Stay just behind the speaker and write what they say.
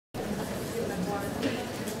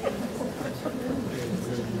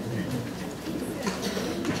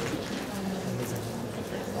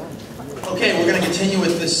continue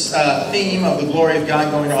with this theme of the glory of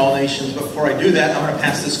God going to all nations. But before I do that, I'm going to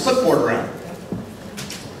pass this clipboard around.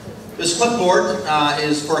 This clipboard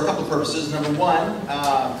is for a couple of purposes. Number one,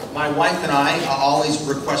 my wife and I always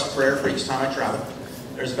request prayer for each time I travel.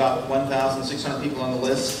 There's about 1,600 people on the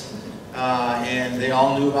list, and they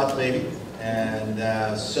all knew about the baby.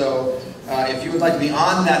 And so if you would like to be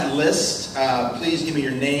on that list, please give me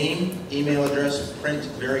your name, email address, print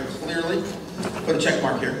very clearly. Put a check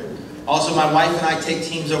mark here. Also, my wife and I take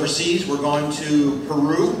teams overseas. We're going to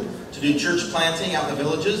Peru to do church planting out in the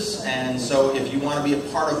villages. And so if you want to be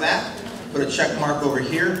a part of that, put a check mark over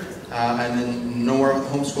here. And then no more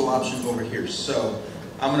homeschool option over here. So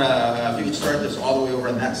I'm going to, if you could start this all the way over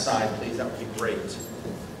on that side, please, that would be great.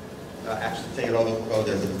 Actually, take it all the way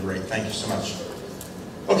there. That would be great. Thank you so much.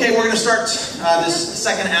 Okay, we're going to start this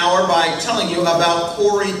second hour by telling you about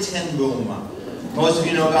Corrie ten Boom. Most of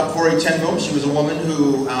you know about Corrie ten Boom. She was a woman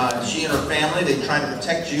who, she and her family, they tried to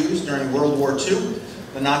protect Jews during World War II.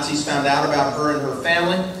 The Nazis found out about her and her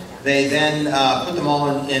family. They then put them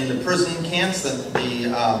all in the prison camps, the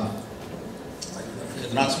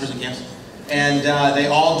Nazi prison camps. And they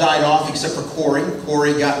all died off except for Corrie.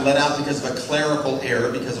 Corrie got let out because of a clerical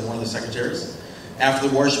error, because of one of the secretaries. After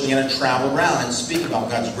the war, she began to travel around and speak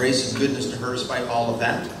about God's grace and goodness to her despite all of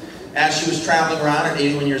that. As she was traveling around at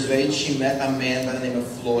 81 years of age, she met a man by the name of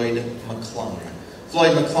Floyd McClung.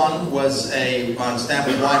 Floyd McClung was a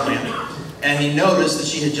established white man, and he noticed that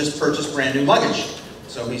she had just purchased brand new luggage.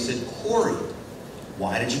 So he said, "Corrie,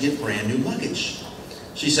 why did you get brand new luggage?"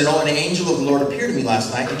 She said, "Oh, an angel of the Lord appeared to me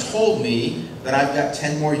last night and told me that I've got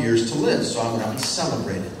 10 more years to live, so I went out and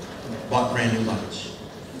celebrated. Bought brand new luggage."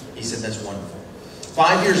 He said, "That's wonderful."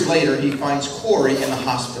 5 years later, he finds Corrie in the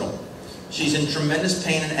hospital. She's in tremendous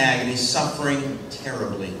pain and agony, suffering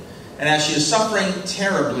terribly. And as she is suffering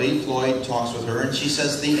terribly, Floyd talks with her, and she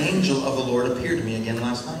says, "The angel of the Lord appeared to me again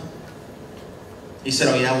last night." He said,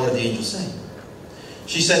 "Oh yeah, what did the angel say?"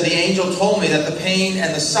 She said, "The angel told me that the pain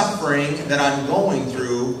and the suffering that I'm going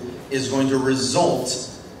through is going to result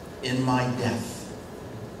in my death."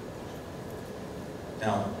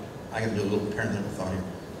 Now, I got to do a little parenthetical thought here.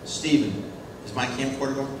 Stephen, is my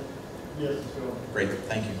camcorder going? Yes, it's going. Great,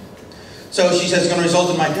 thank you. So she says it's going to result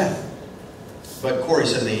in my death. But Corrie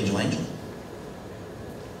said to the angel, "Angel,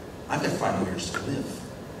 I've got 5 more years to live."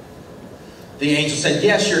 The angel said,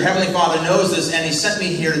 "Yes, your heavenly Father knows this, and he sent me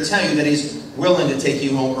here to tell you that he's willing to take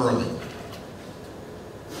you home early."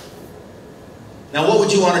 Now, what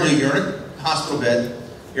would you want to do? You're in a hospital bed,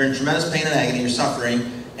 you're in tremendous pain and agony, you're suffering,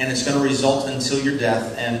 and it's going to result until your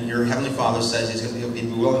death, and your heavenly Father says he's going to be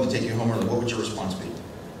willing to take you home early. What would your response be?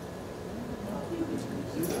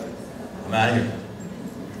 I'm out of here.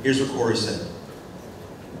 Here's what Corrie said.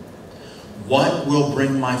 "What will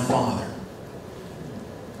bring my Father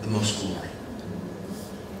the most glory?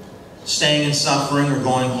 Staying in suffering or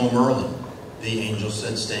going home early?" The angel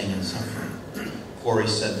said, "Staying in suffering." Corrie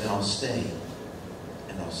said, "Then I'll stay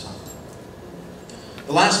and I'll suffer."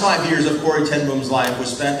 The last 5 years of Corrie ten Boom's life was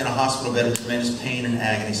spent in a hospital bed with tremendous pain and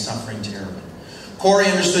agony, suffering terribly. Corrie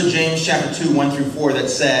understood James chapter 2, 1 through 4 that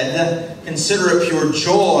said, "Consider it pure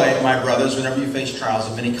joy, my brothers, whenever you face trials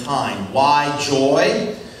of any kind." Why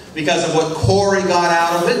joy? Because of what Corrie got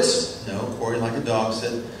out of it? No, Corrie, like a dog,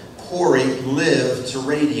 said, Corrie lived to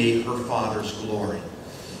radiate her Father's glory.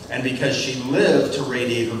 And because she lived to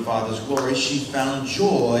radiate her Father's glory, she found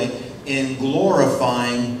joy in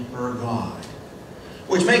glorifying her God.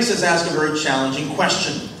 Which makes us ask a very challenging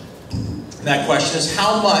question. And that question is,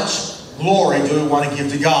 how much glory do we want to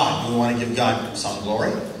give to God? Do we want to give God some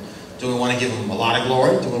glory? Do we want to give him a lot of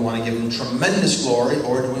glory? Do we want to give him tremendous glory?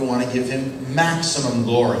 Or do we want to give him maximum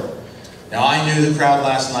glory? Now, I knew the crowd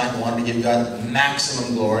last night wanted to give God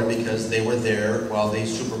maximum glory because they were there while the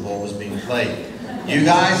Super Bowl was being played. You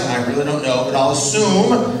guys, I really don't know, but I'll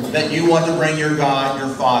assume that you want to bring your God, your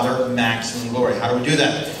Father, maximum glory. How do we do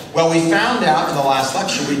that? Well, we found out in the last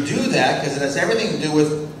lecture we do that because it has everything to do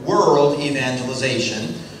with world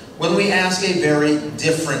evangelization when we ask a very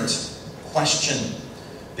different question.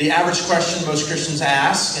 The average question most Christians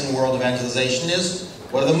ask in world evangelization is,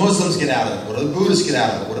 what do the Muslims get out of it? What do the Buddhists get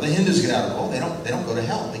out of it? What do the Hindus get out of it? Oh, they don't go to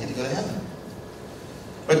hell. They get to go to heaven.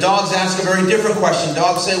 But dogs ask a very different question.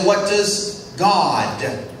 Dogs say, what does God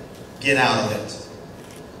get out of it?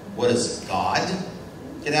 What does God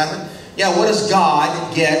get out of it? Yeah, what does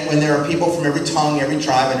God get when there are people from every tongue, every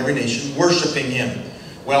tribe, and every nation worshiping him?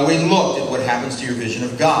 Well, we looked at what happens to your vision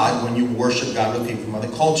of God when you worship God with people from other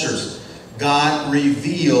cultures. God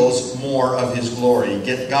reveals more of his glory.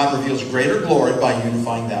 God reveals greater glory by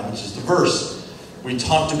unifying that which is diverse. We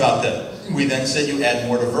talked about that. We then said you add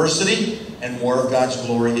more diversity, and more of God's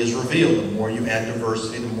glory is revealed. The more you add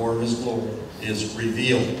diversity, the more of His glory is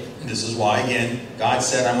revealed. This is why, again, God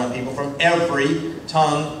said, I want people from every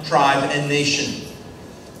tongue, tribe, and nation.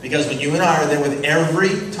 Because when you and I are there with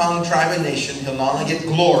every tongue, tribe, and nation, He'll not only get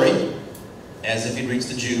glory, as if He'd reached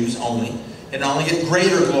the Jews only, He'll not only get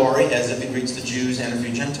greater glory, as if He'd reached the Jews and a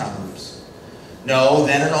few Gentile groups. No,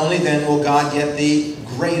 then and only then will God get the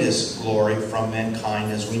greatest glory from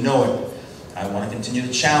mankind as we know it. I want to continue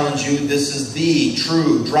to challenge you. This is the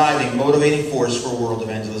true driving, motivating force for world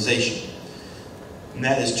evangelization. And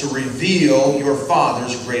that is to reveal your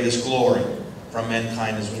Father's greatest glory from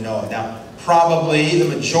mankind as we know it. Now, probably the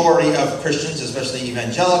majority of Christians, especially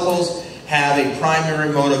evangelicals, have a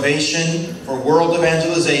primary motivation for world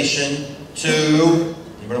evangelization to,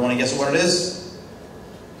 anybody want to guess what it is?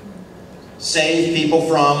 Save people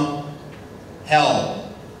from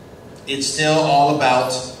hell. It's still all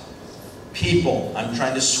about people. I'm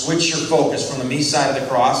trying to switch your focus from the me side of the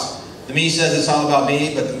cross. The me says it's all about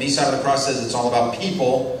me, but the me side of the cross says it's all about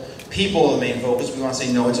people. People are the main focus. We want to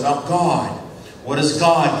say, no, it's about God. What does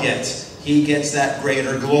God get? He gets that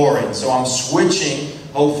greater glory. So I'm switching,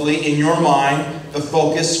 hopefully, in your mind, the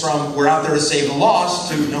focus from we're out there to save the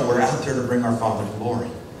lost to, no, we're out there to bring our Father glory.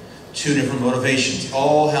 Two different motivations.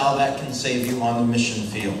 Oh, how that can save you on the mission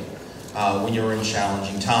field when you're in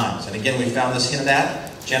challenging times. And again, we found this hint of that.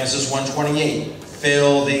 Genesis 1:28.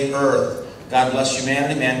 Fill the earth. God bless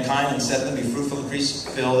humanity, mankind, and said to them, be fruitful and increase,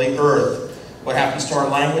 fill the earth. What happens to our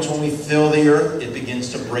language when we fill the earth? It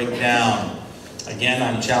begins to break down. Again,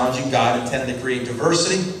 I'm challenging God intended to create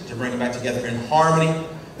diversity, to bring it back together in harmony,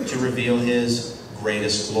 to reveal His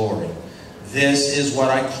greatest glory. This is what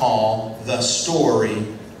I call the story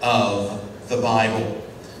of the Bible.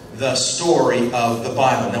 The story of the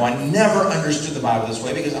Bible. Now, I never understood the Bible this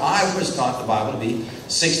way because I was taught the Bible to be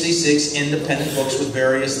 66 independent books with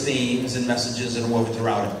various themes and messages and woven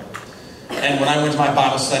throughout it. And when I went to my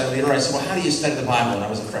Bible study leader, I said, well, how do you study the Bible? And I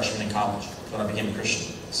was a freshman in college when I became a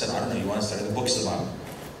Christian. I said, I don't know, you want to study the books of the Bible?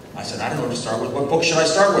 I said, I don't know what to start with. What book should I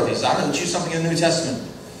start with? He said, I don't know, choose something in the New Testament.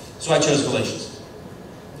 So I chose Galatians.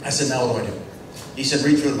 I said, now what do I do? He said,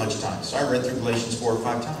 read through it a bunch of times. So I read through Galatians 4 or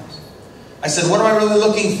 5 times. I said, what am I really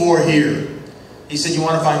looking for here? He said, you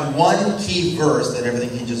want to find one key verse that everything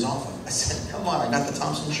hinges off of. I said, come on, I got the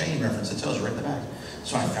Thompson Chain reference. It tells you right in the back.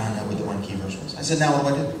 So I found out what the one key verse was. I said, now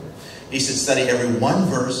what do I do? He said, study every one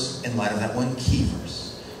verse in light of that one key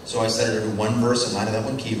verse. So I studied every one verse in light of that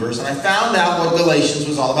one key verse. And I found out what Galatians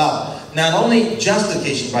was all about. Not only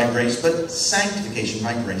justification by grace, but sanctification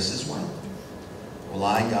by grace as well. Well,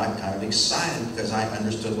 I got kind of excited because I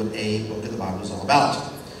understood what a book of the Bible was all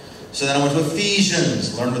about. So then I went to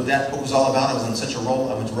Ephesians, learned what that book was all about. I was on such a roll.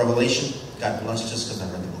 I went to Revelation. God bless just because I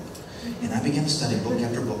read the book. And I began to study book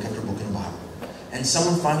after book after book in the Bible. And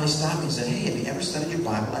someone finally stopped me and said, hey, have you ever studied your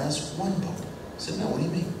Bible as one book? I said, no, what do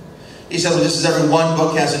you mean? He said, well, this is every one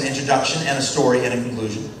book has an introduction and a story and a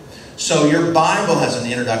conclusion. So your Bible has an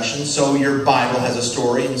introduction, so your Bible has a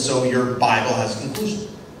story, and so your Bible has a conclusion.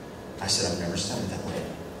 I said, I've never studied that way.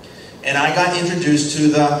 And I got introduced to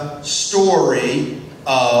the story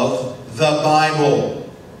of the Bible.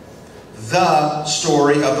 The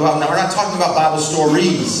story of the Bible. Now, we're not talking about Bible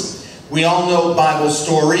stories. We all know Bible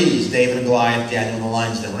stories. David and Goliath, Daniel and the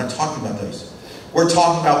lion's den. We're not talking about those. We're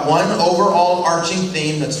talking about one overall arching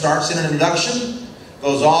theme that starts in an introduction,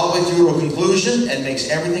 goes all the way through to a conclusion, and makes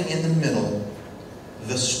everything in the middle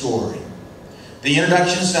the story. The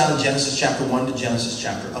introduction is found in Genesis chapter 1 to Genesis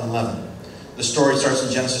chapter 11. The story starts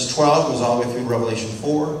in Genesis 12, goes all the way through Revelation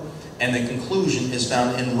 4, and the conclusion is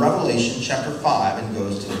found in Revelation chapter 5 and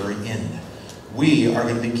goes to the very end. We are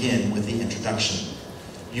going to begin with the introduction.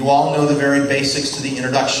 You all know the very basics to the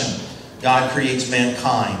introduction. God creates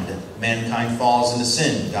mankind. Mankind falls into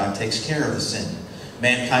sin. God takes care of the sin.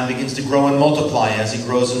 Mankind begins to grow and multiply. As he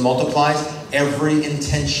grows and multiplies, every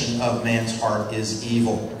intention of man's heart is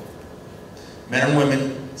evil. Men and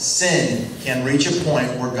women, sin can reach a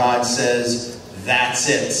point where God says, that's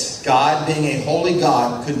it. God, being a holy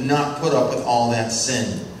God, could not put up with all that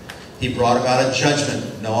sin. He brought about a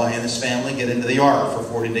judgment. Noah and his family get into the ark. For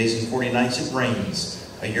 40 days and 40 nights it rains.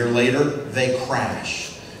 A year later, they crash.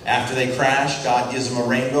 After they crash, God gives them a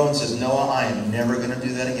rainbow and says, Noah, I am never going to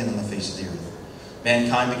do that again on the face of the earth.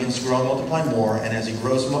 Mankind begins to grow and multiply more, and as he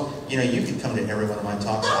grows more, you know, you can come to every one of my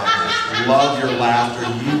talks. I love your laughter.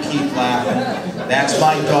 You keep laughing. That's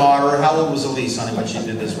my daughter. How old was Elise, honey, when she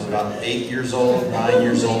did this one? About 8 years old, 9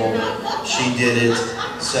 years old. She did it.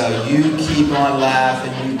 So you keep on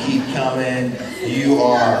laughing. You keep coming. You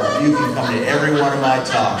can come to every one of my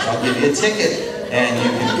talks. I'll give you a ticket, and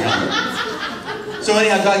you can come. So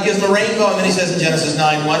anyhow, God gives him a rainbow, and then he says in Genesis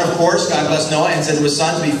 9:1, of course, God blessed Noah and said to his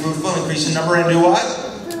sons, be fruitful, increase in number, and do what?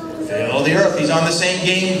 Fill the earth. He's on the same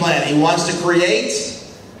game plan. He wants to create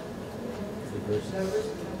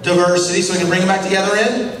diversity so he can bring them back together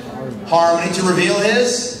in harmony to reveal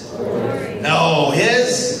his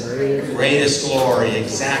his greatest glory.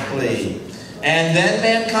 Exactly. And then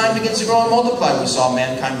mankind begins to grow and multiply. We saw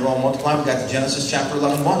mankind grow and multiply. We got to Genesis chapter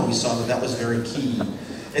 11:1. We saw that was very key.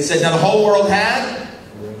 It said, now the whole world had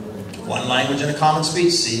one language and a common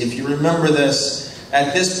speech. See if you remember this.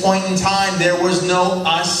 At this point in time, there was no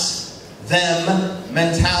us, them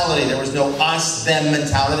mentality. There was no us, them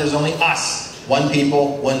mentality. There was only us. One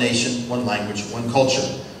people, one nation, one language, one culture.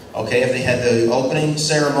 Okay, if they had the opening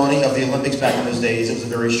ceremony of the Olympics back in those days, it was a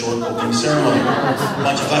very short opening ceremony. A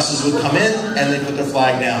bunch of buses would come in, and they'd put their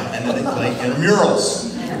flag down, and then they'd play intramurals.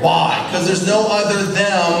 Why? Because there's no other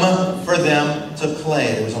them for them to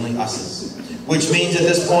play. There was only us's. Which means at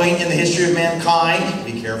this point in the history of mankind,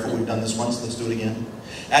 be careful, we've done this once, let's do it again.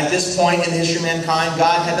 At this point in the history of mankind,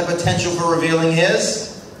 God had the potential for revealing his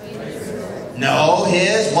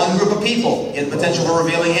one group of people. He had the potential for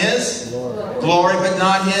revealing his glory, but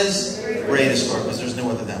not his greatest glory, because there's no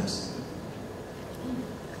other thems.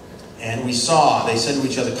 And we saw, they said to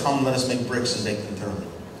each other, come, let us make bricks and bake them thoroughly.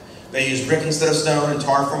 They used brick instead of stone and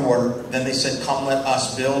tar for mortar. Then they said, come, let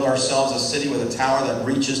us build ourselves a city with a tower that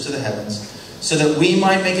reaches to the heavens, so that we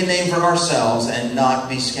might make a name for ourselves and not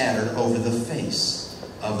be scattered over the face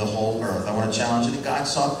of the whole earth. I want to challenge you that God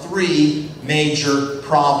saw three major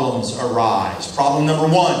problems arise. Problem number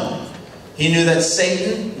one, he knew that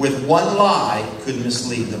Satan, with one lie, could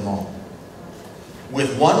mislead them all.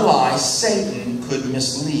 With one lie, Satan could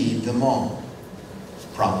mislead them all.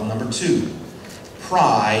 Problem number two,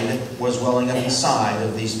 pride was welling up inside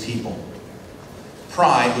of these people.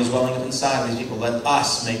 Pride was welling up inside of these people. Let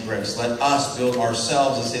us make bricks. Let us build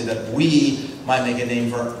ourselves and say that we might make a name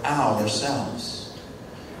for ourselves.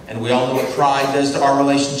 And we all know what pride does to our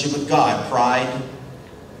relationship with God. Pride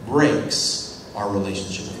breaks our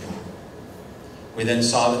relationship with God. We then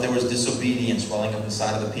saw that there was disobedience welling up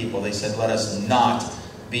inside of the people. They said, let us not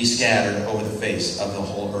be scattered over the face of the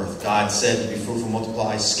whole earth. God said, be fruitful,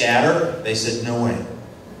 multiply, scatter. They said, no way.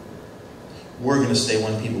 We're going to stay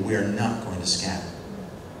one people. We are not going to scatter.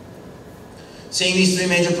 Seeing these three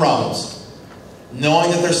major problems,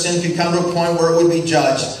 knowing that their sin could come to a point where it would be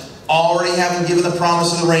judged, already having given the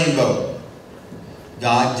promise of the rainbow,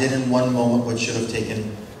 God did in one moment what should have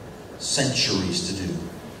taken centuries to do.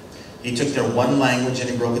 He took their one language and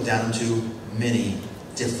he broke it down into many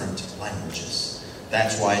different languages.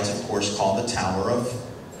 That's why it's, of course, called the Tower of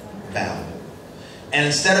Babel. And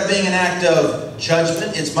instead of being an act of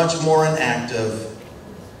judgment, it's much more an act of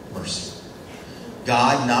mercy.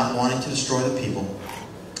 God, not wanting to destroy the people,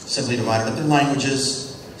 simply divided up their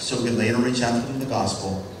languages so he could later reach out to them in the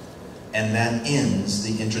gospel. And that ends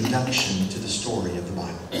the introduction to the story of the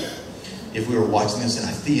Bible. If we were watching this in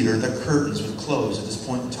a theater, the curtains would close at this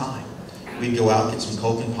point in time. We'd go out, get some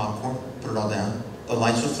Coke and popcorn, put it all down. The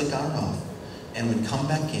lights would flick on and off. And we'd come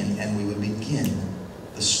back in and we would begin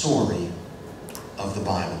the story of the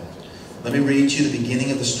Bible. Let me read to you the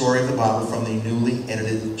beginning of the story of the Bible from the newly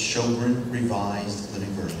edited Sjogren Revised Living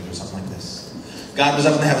Version. It goes something like this. God was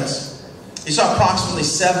up in the heavens. He saw approximately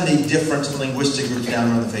 70 different linguistic groups down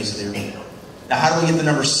on the face of the earth. Now, how do we get the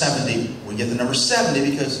number 70? We get the number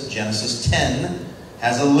 70 because Genesis 10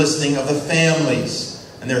 has a listing of the families.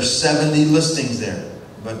 And there are 70 listings there.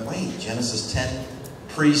 But wait, Genesis 10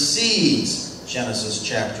 precedes Genesis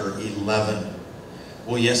chapter 11.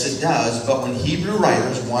 Well, yes, it does. But when Hebrew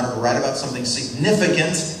writers wanted to write about something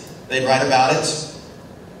significant, they'd write about it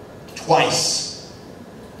twice.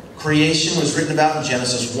 Creation was written about in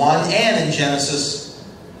Genesis 1 and in Genesis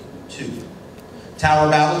 2. Tower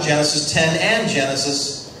of Babel, Genesis 10 and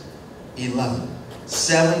Genesis 11.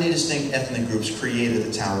 70 distinct ethnic groups created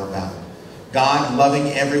the Tower of Babel. God, loving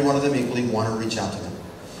every one of them equally, wanted to reach out to them.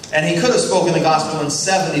 And he could have spoken the gospel in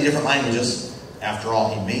 70 different languages. After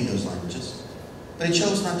all, he made those languages. But he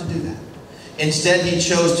chose not to do that. Instead, he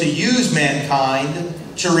chose to use mankind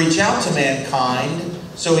to reach out to mankind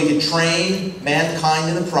so he could train mankind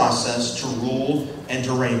in the process to rule and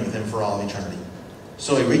to reign with him for all of eternity.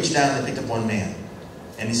 So he reached down and picked up one man.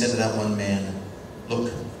 And he said to that one man,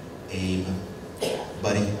 look, Abe,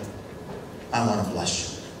 buddy, I want to bless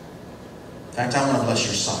you. In fact, I want to bless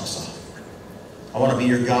your socks off. I want to be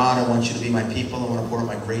your God. I want you to be my people. I want to pour out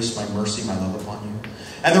my grace, my mercy, my love upon you.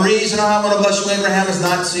 And the reason I want to bless you, Abraham, is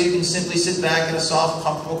not so you can simply sit back in a soft,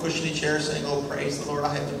 comfortable, cushiony chair saying, oh, praise the Lord,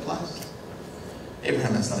 I have been blessed.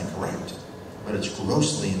 Abraham, that's not incorrect, but it's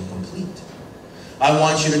grossly incomplete. I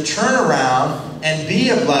want you to turn around and be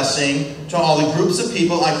a blessing to all the groups of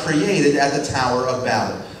people I created at the Tower of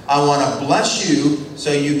Babel. I want to bless you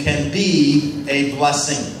so you can be a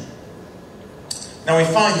blessing. Now we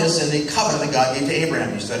find this in the covenant that God gave to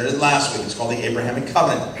Abraham. You studied it last week. It's called the Abrahamic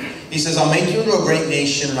covenant. He says, I'll make you into a great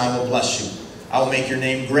nation and I will bless you. I will make your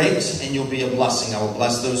name great and you'll be a blessing. I will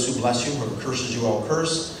bless those who bless you. Whoever curses you, I will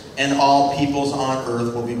curse. And all peoples on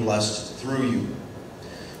earth will be blessed through you.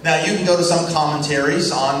 Now you can go to some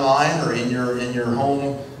commentaries online or in your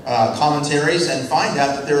home commentaries and find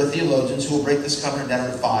out that there are theologians who will break this covenant down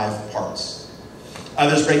into 5 parts.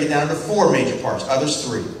 Others break it down into 4 major parts. Others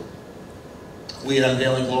 3. We at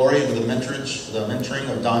Unveiling Glory, with the mentoring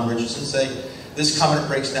of Don Richardson, say this covenant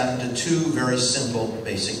breaks down into 2 very simple,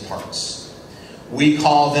 basic parts. We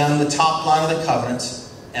call them the top line of the covenant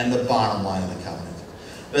and the bottom line of the covenant.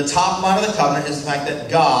 The top line of the covenant is the fact that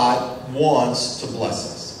God wants to bless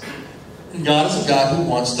us. God is a God who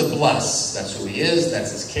wants to bless. That's who He is.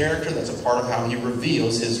 That's His character. That's a part of how He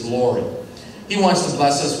reveals His glory. He wants to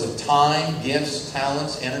bless us with time, gifts,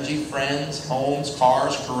 talents, energy, friends, homes,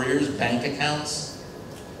 cars, careers, bank accounts.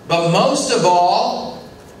 But most of all,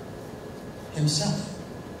 Himself.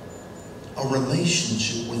 A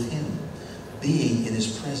relationship with Him. Being in His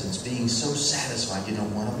presence. Being so satisfied you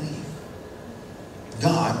don't want to leave.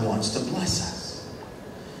 God wants to bless us.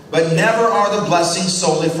 But never are the blessings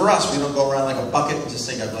solely for us. We don't go around like a bucket and just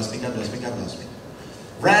say, God bless me, God bless me, God bless me.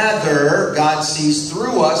 Rather, God sees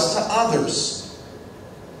through us to others.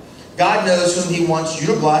 God knows whom He wants you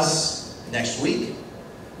to bless next week,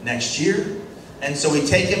 next year. And so we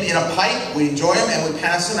take Him in a pipe, we enjoy Him, and we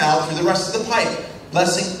pass Him out through the rest of the pipe,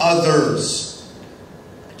 blessing others,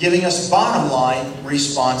 giving us bottom line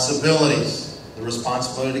responsibilities. The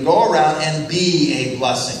responsibility to go around and be a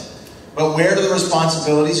blessing. But where do the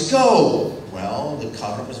responsibilities go? Well, the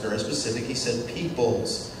covenant was very specific. He said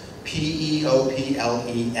peoples. P-E-O-P-L-E-S.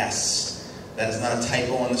 That is not a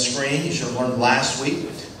typo on the screen. You should have learned last week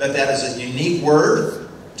that that is a unique word.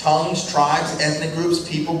 Tongues, tribes, ethnic groups,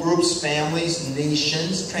 people groups, families,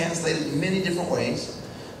 nations, translated in many different ways.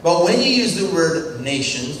 But when you use the word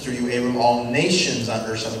nations, through you, Abram, all nations on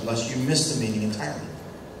earth shall be blessed, you miss the meaning entirely.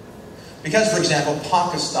 Because, for example,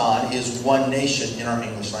 Pakistan is one nation in our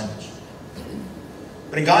English language.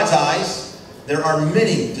 But in God's eyes, there are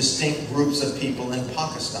many distinct groups of people in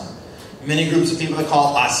Pakistan. Many groups of people that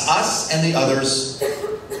call us, us, and the others,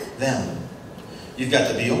 them. You've got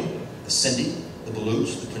the Bhil, the Sindhi, the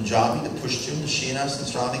Baluch, the Punjabi, the Pushtun, the Sheenas, the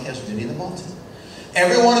Sravi, Kashmiri, and the Balti.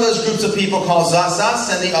 Every one of those groups of people calls us, us,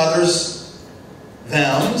 and the others,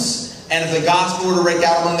 thems. And if the gospel were to break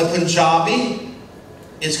out among the Punjabi,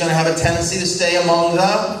 it's going to have a tendency to stay among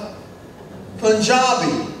the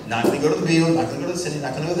Punjabi. Not going to go to the Bhil, not going to go to the Sindhi,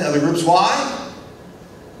 not going to go to the other groups. Why?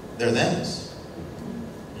 They're thems.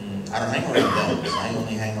 I don't hang around thems. I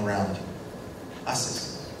only hang around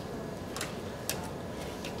us's.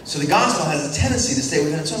 So the gospel has a tendency to stay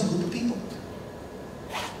within its own group of people.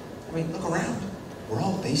 I mean, look around. We're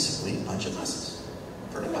all basically a bunch of us's.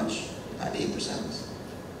 Pretty much. 98% of us.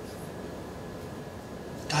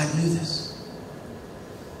 God knew this.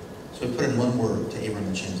 So He put in one word to Abram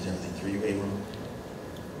and changed everything. Through you, Abram,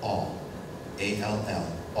 all. A-L-L.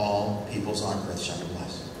 All peoples on earth shall be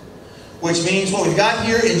blessed. Which means what we've got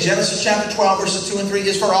here in Genesis chapter 12, verses 2 and 3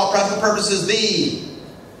 is for all practical purposes the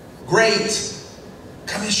Great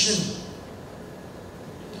Commission.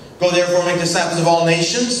 Go therefore make disciples of all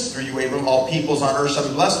nations. Through you, Abram, all peoples on earth shall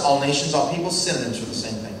be blessed. All nations, all peoples, synonyms for the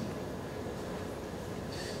same thing.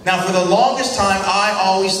 Now, for the longest time, I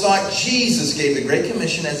always thought Jesus gave the Great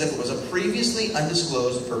Commission as if it was a previously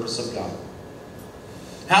undisclosed purpose of God.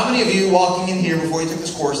 How many of you walking in here before you took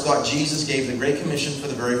this course thought Jesus gave the Great Commission for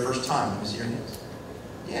the very first time? Let me see your hands.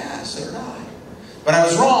 Yeah, so did I. But I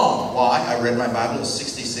was wrong. Why? I read my Bible as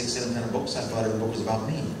 66 independent books. I thought every book was about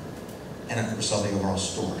me. And I never saw the overall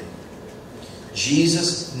story.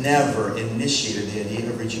 Jesus never initiated the idea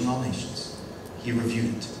of reaching all nations. He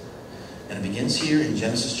reviewed it. And it begins here in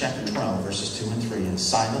Genesis chapter 12, verses 2 and 3. And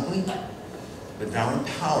silently, but very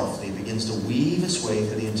powerfully, it begins to weave its way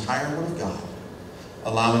through the entire Word of God,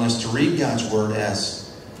 allowing us to read God's Word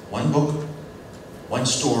as one book, one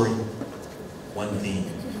story, one theme,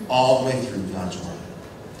 all the way through God's Word.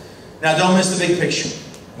 Now, don't miss the big picture.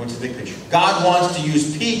 What's the big picture? God wants to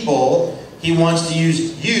use people. He wants to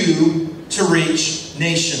use you to reach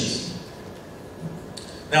nations.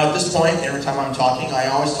 Now, at this point, every time I'm talking, I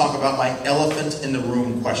always talk about my elephant in the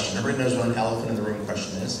room question. Everybody knows what an elephant in the room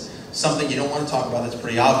question is. Something you don't want to talk about that's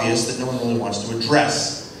pretty obvious that no one really wants to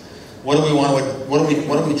address. What are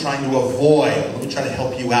we trying to avoid? Let me try to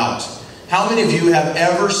help you out. How many of you have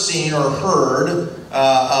ever seen or heard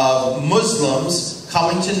of Muslims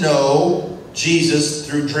coming to know Jesus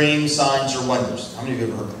through dreams, signs, or wonders? How many of you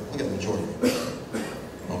have heard that? Look at the majority of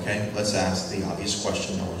you. Okay, let's ask the obvious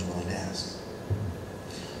question no one's willing to ask.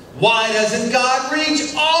 Why doesn't God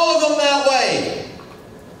reach all of them that way?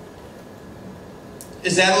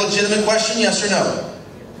 Is that a legitimate question, yes or no?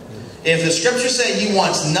 If the scriptures say he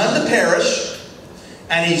wants none to perish,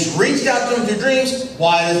 and he's reached out to them through dreams,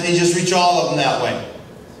 why doesn't he just reach all of them that way?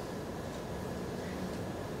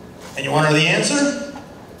 And you want to know the answer?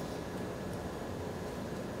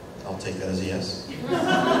 I'll take that as a yes.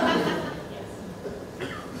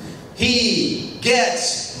 He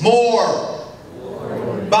gets more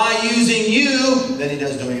by using you than he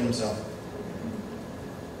does doing it himself.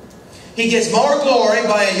 He gets more glory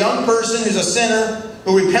by a young person who's a sinner,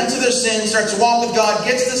 who repents of their sins, starts to walk with God,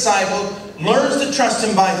 gets discipled, learns to trust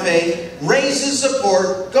him by faith, raises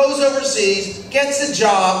support, goes overseas, gets a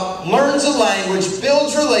job, learns a language,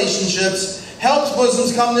 builds relationships, helps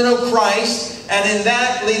Muslims come to know Christ, and in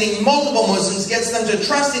that, leading multiple Muslims, gets them to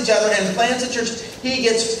trust each other and plants a church. He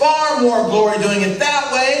gets far more glory doing it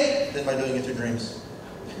that way than by doing it through dreams.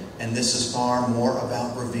 And this is far more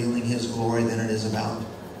about revealing his glory than it is about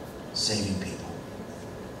saving people.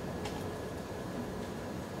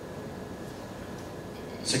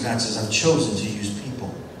 So God says, I've chosen to use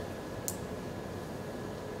people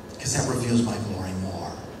because that reveals my glory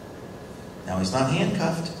more. Now, he's not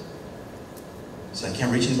handcuffed. So I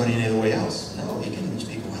can't reach anybody any other way else. No, he can reach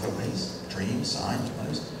people other ways. Dreams, signs,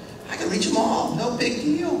 wonders. I can reach them all. No big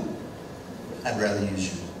deal. I'd rather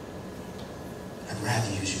use you. I'd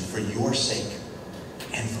rather use you for your sake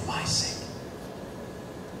and for my sake.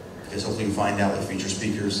 Because hopefully you find out with featured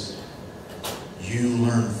speakers, you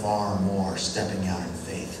learn far more stepping out in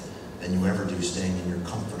faith than you ever do staying in your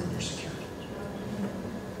comfort and your security.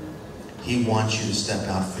 He wants you to step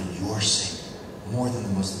out for your sake, more than the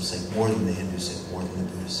Muslim's sake, more than the Hindu's sake, more than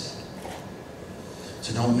the Buddhist sake.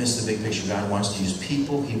 So don't miss the big picture. God wants to use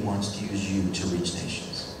people. He wants to use you to reach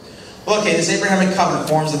nations. Well, okay, this Abrahamic covenant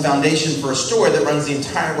forms the foundation for a story that runs the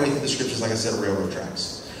entire way through the scriptures, like I said, railroad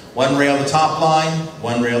tracks. One rail the top line,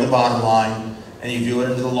 one rail the bottom line, and you do it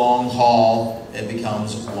into the long haul, it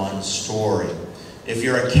becomes one story. If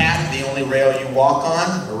you're a cat, the only rail you walk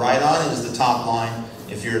on or ride on is the top line.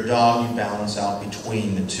 If you're a dog, you balance out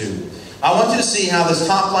between the two. I want you to see how this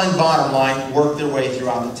top line, bottom line work their way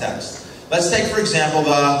throughout the text. Let's take, for example,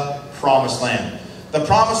 the Promised Land. The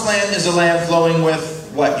Promised Land is a land flowing with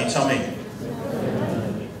what? You tell me.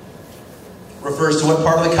 Refers to what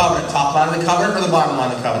part of the covenant? Top line of the covenant or the bottom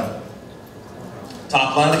line of the covenant?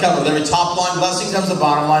 Top line of the covenant. With every top line blessing comes the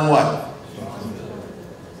bottom line what?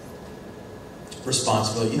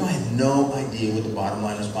 Responsibility. You know, I had no idea what the bottom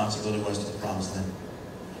line responsibility was to the Promised Land.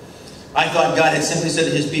 I thought God had simply said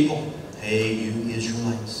to his people, hey, you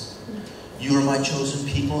Israelites, you are my chosen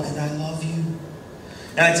people and I love you.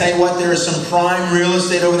 And I tell you what, there is some prime real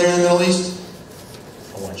estate over there in the Middle East.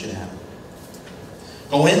 I want you to have it.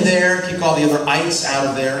 Go in there, kick all the other ites out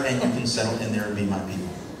of there, and you can settle in there and be my people.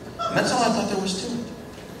 And that's all I thought there was to it.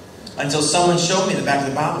 Until someone showed me in the back of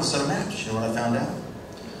the Bible a set of maps. You know what I found out?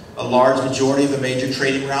 A large majority of the major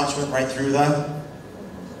trading routes went right through the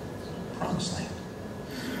Promised Land.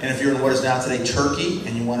 And if you're in what is now today Turkey,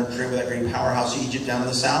 and you want to trade with that great powerhouse Egypt down in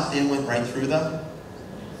the south, it went right through the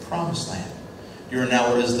Promised Land. You're in now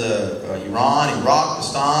what is the Iran, Iraq, the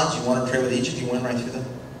Stans, you want to trade with Egypt, you went right through the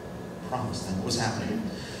Promised Land. What was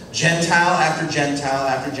happening? Gentile after Gentile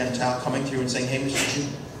after Gentile coming through and saying, hey, Mr. Jew,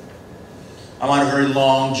 I'm on a very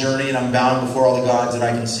long journey and I'm bowing before all the gods that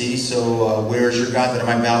I can see. So where's your God that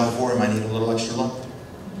I might bow before him? I need a little extra luck.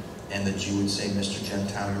 And the Jew would say, Mr.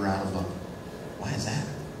 Gentile, you're out of luck. Why is that?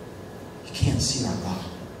 You can't see our God.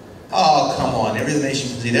 Oh, come on. Every other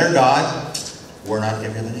nation can see their God. We're not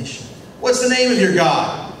every other nation. What's the name of your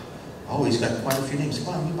God? Oh, he's got quite a few names.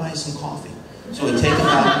 Come on, let me buy you some coffee. So we take him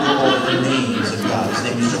out all the names of God. His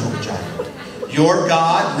name is Jehovah Jireh. Your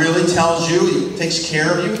God really tells you, he takes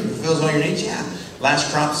care of you, he fulfills all your needs. Yeah.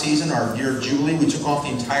 Last crop season, our year of Jubilee, we took off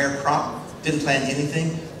the entire crop, didn't plant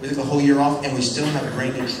anything. We took the whole year off, and we still have a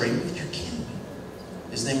grain to trade with. You're kidding me.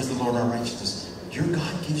 His name is the Lord our righteousness. Your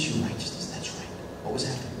God gives you righteousness. That's right. What was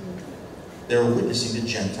happening? They were witnessing to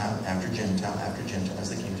Gentile after Gentile after Gentile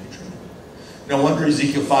as they came to trade. No wonder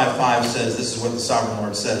Ezekiel 5:5 says, this is what the Sovereign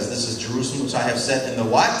Lord says. This is Jerusalem which I have set in the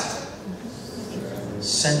what?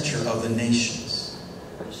 Center of the nations.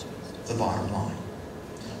 The bottom line.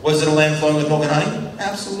 Was it a land flowing with milk and honey?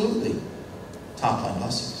 Absolutely. Top line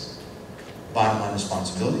blessings. Bottom line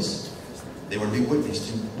responsibilities. They were to be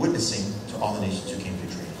witnessing to all the nations who came to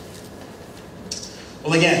trade.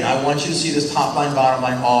 Well, again, I want you to see this top line, bottom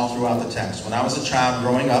line all throughout the text. When I was a child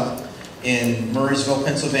growing up in Murraysville,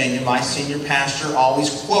 Pennsylvania, my senior pastor always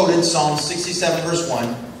quoted Psalm 67, verse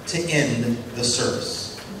 1 to end the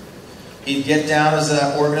service. He'd get down as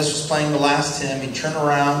the organist was playing the last hymn. He'd turn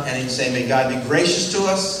around and he'd say, "May God be gracious to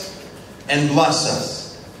us and bless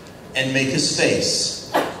us and make His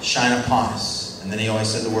face shine upon us." And then he always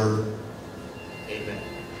said the word, "Amen."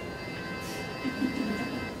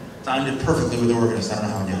 Timed it perfectly with the organist. I don't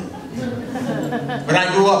know how I did it. But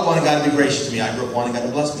I grew up wanting God to be gracious to me. I grew up wanting God to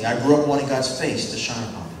bless me. I grew up wanting God's face to shine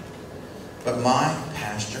upon me. But my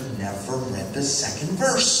pastor never read the second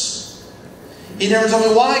verse. He never told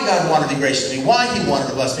me why God wanted to be gracious to me, why He wanted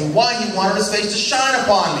to bless me, why He wanted His face to shine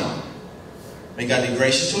upon me. May God be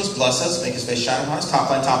gracious to us, bless us, make His face shine upon us. Top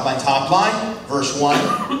line, top line, top line. Verse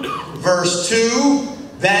 1. Verse 2.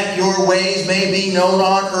 That your ways may be known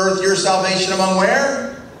on earth, your salvation among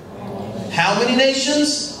where? How many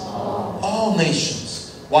nations? All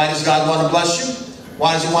nations. Why does God want to bless you?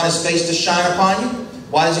 Why does He want His face to shine upon you?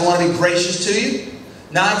 Why does He want to be gracious to you?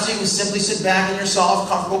 Not so you can simply sit back in your soft,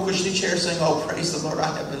 comfortable, cushiony chair saying, "Oh, praise the Lord, I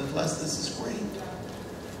have been blessed. This is great."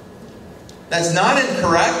 That's not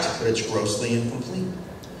incorrect, but it's grossly incomplete.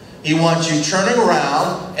 He wants you turning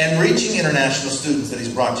around and reaching international students that He's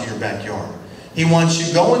brought to your backyard. He wants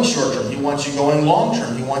you going short term. He wants you going long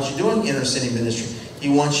term. He wants you doing inner city ministry. He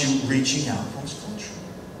wants you reaching out cross culture.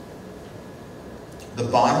 The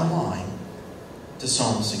bottom line to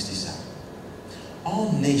Psalm 67.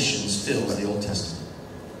 All nations fill the Old Testament.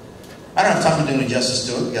 I don't have time to do any justice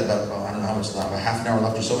to it. We've got about, I don't know how much, about half an hour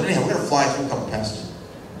left or so. But anyhow, we're going to fly through a couple passages.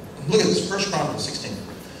 Look at this, 1 Chronicles 16.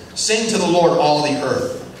 Sing to the Lord, all the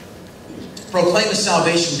earth. Proclaim His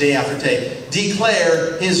salvation day after day.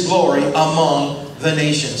 Declare His glory among the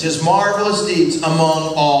nations. His marvelous deeds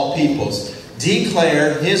among all peoples.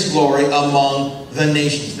 Declare His glory among the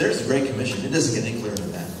nations. There's the Great Commission. It doesn't get any clearer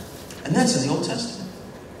than that. And that's in the Old Testament.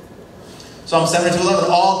 Psalm 72:11.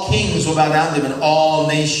 All kings will bow down to Him and all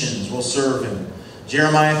nations will serve Him.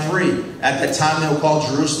 Jeremiah 3. At that time they will call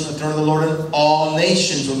Jerusalem the throne of the Lord, and all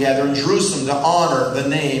nations will gather in Jerusalem to honor the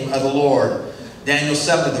name of the Lord. Daniel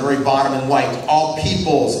 7 at the very bottom in white. All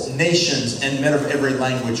peoples, nations, and men of every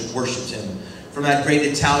language worshipped Him. From that great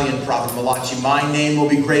Italian prophet Malachi, "My name will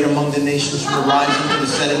be great among the nations, from the rising to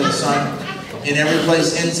the setting of the sun. In every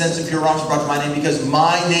place incense and pure offerings brought to my name, because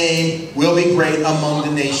my name will be great among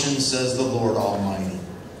the nations, says the Lord Almighty."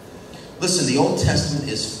 Listen, the Old Testament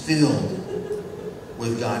is filled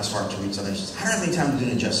with God's heart to reach the nations. I don't have any time to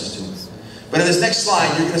do justice to it. But in this next slide,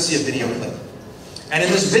 you're going to see a video clip. And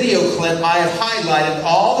in this video clip, I have highlighted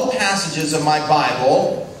all the passages of my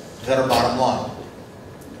Bible that are bottom line.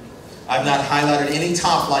 I've not highlighted any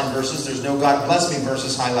top line verses. There's no God bless me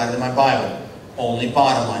verses highlighted in my Bible. Only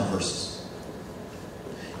bottom line verses.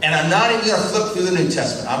 And I'm not even going to flip through the New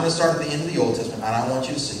Testament. I'm going to start at the end of the Old Testament. And I want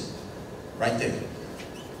you to see. Right there.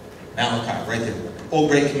 Malachi, right there. Oh,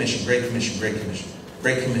 Great Commission, Great Commission, Great Commission.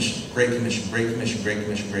 Great Commission, Great Commission, Great Commission, Great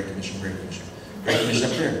Commission, Great Commission, Great Commission. Great Commission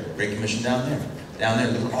up there. Great Commission down there. Down there.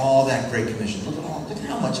 Look at all that Great Commission. Look at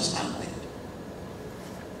how much is highlighted.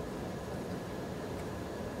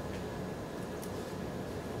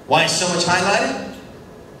 Why is so much highlighted?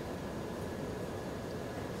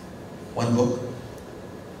 One book.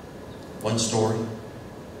 One story.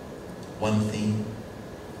 One theme.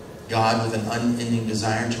 God, with an unending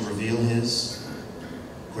desire to reveal His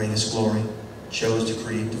greatest glory, chose to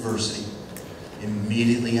create diversity.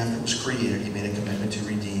 Immediately after it was created, He made a commitment to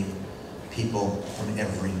redeem people from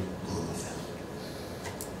every group of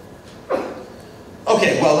them.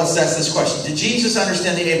 Okay, well, let's ask this question. Did Jesus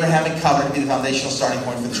understand the Abrahamic covenant to be the foundational starting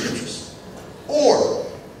point for the Scriptures? Or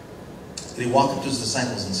did He walk up to His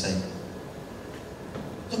disciples and say,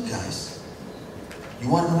 "Look, guys, you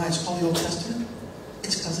want to know why it's called the Old Testament?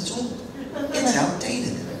 It's because it's old. It's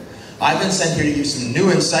outdated. I've been sent here to give you some new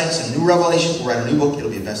insights, some new revelations. We'll write a new book. It'll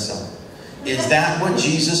be a bestseller." Is that what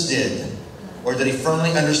Jesus did? Or did He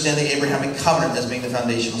firmly understand the Abrahamic covenant as being the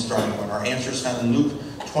foundational starting point? Our answer is found in Luke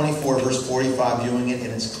 24, verse 45, viewing it in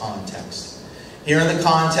its context. Here in the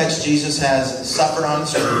context, Jesus has suffered on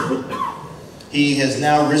this earth. He has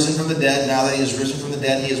now risen from the dead. Now that He has risen from the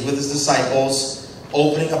dead, He is with His disciples,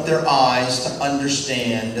 opening up their eyes to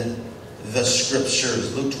understand the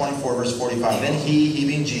Scriptures. Luke 24, verse 45. Then He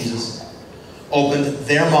being Jesus, opened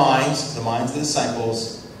their minds, the minds of the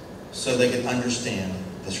disciples, so they could understand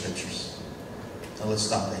the Scriptures. Now let's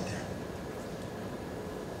stop right there.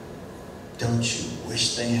 Don't you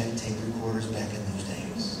wish they had tape recorders back in those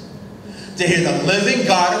days? To hear the living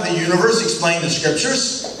God of the universe explain the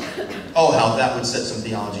Scriptures? Oh, how that would set some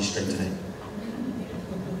theology straight today.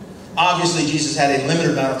 Obviously, Jesus had a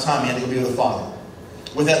limited amount of time. He had to go be with the Father.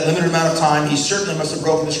 With that limited amount of time, he certainly must have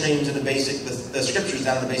broken the scriptures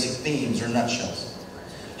down into basic themes or nutshells.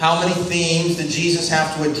 How many themes did Jesus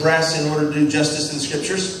have to address in order to do justice to the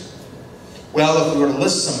scriptures? Well, if we were to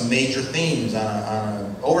list some major themes on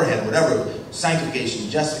an overhead, whatever, sanctification,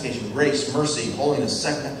 justification, grace, mercy, holiness,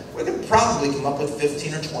 we could probably come up with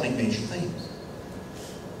 15 or 20 major themes.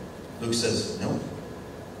 Luke says, no.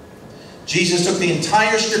 Jesus took the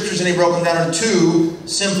entire scriptures and he broke them down into two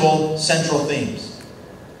simple central themes.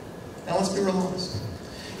 Now let's be real honest.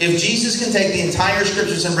 If Jesus can take the entire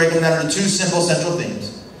scriptures and break them down into two simple central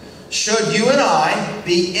themes, should you and I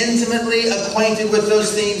be intimately acquainted with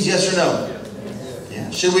those themes, yes or no? Yeah.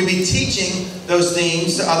 Should we be teaching those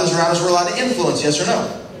themes to others around us we're allowed to influence, yes or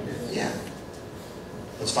no? Yeah.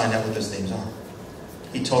 Let's find out what those themes are.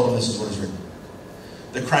 He told them this is what is written.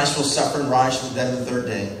 The Christ will suffer and rise from the dead on the third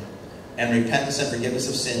day, and repentance and forgiveness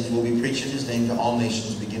of sins will be preached in his name to all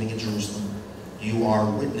nations, beginning in Jerusalem. You are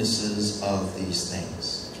witnesses of these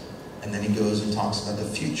things. And then he goes and talks about the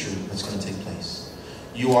future that's going to take place.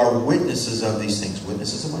 You are witnesses of these things.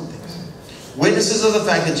 Witnesses of what things? Witnesses of the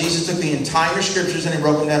fact that Jesus took the entire scriptures and he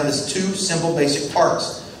broke them down into two simple basic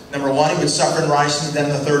parts. Number one, he would suffer and rise from the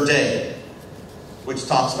dead on the third day, which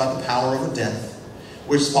talks about the power over death,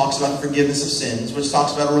 which talks about the forgiveness of sins, which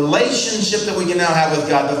talks about a relationship that we can now have with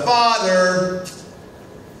God the Father,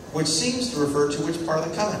 which seems to refer to which part of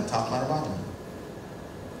the covenant, top line or bottom line?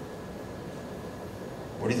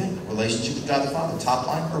 What do you think? Relationship with God the Father, top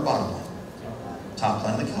line or bottom line? Top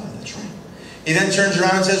line of the covenant, that's right. He then turns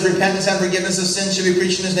around and says, repentance and forgiveness of sins should be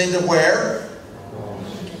preached in his name to where?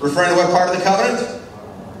 Referring to what part of the covenant?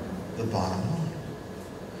 The bottom line.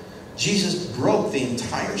 Jesus broke the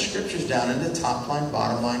entire scriptures down into top line,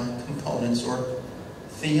 bottom line components, or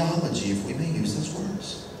theology, if we may use those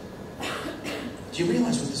words. Do you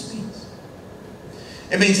realize what this means?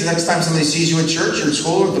 It means the next time somebody sees you at church or at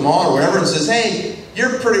school or at the mall or whatever and says, hey,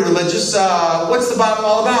 you're pretty religious. What's the Bible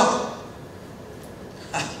all about?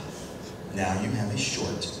 Now you have a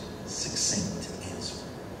short, succinct answer.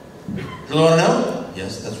 You really want to know?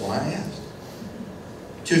 Yes, that's why I asked.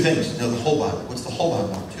 Two things. No, the whole Bible. What's the whole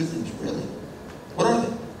Bible? Two things, really. What are they?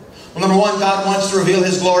 Well, number one, God wants to reveal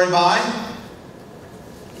his glory by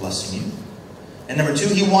blessing you. And number two,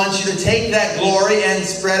 he wants you to take that glory and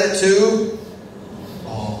spread it to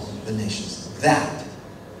all the nations. That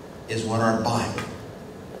is what our Bible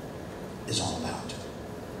is all about.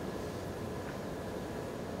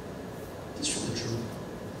 It's really true.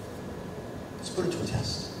 Let's put it to a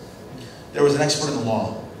test. There was an expert in the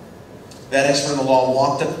law. That expert in the law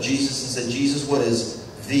walked up to Jesus and said, Jesus, what is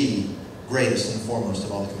the greatest and foremost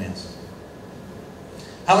of all the commands?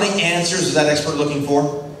 How many answers is that expert looking for?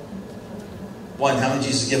 One. How many did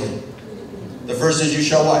Jesus give him? The first is, you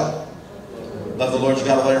shall what? Love the Lord your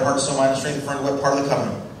God with all your heart, soul, mind, and strength. Referring to what part of the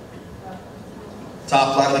covenant?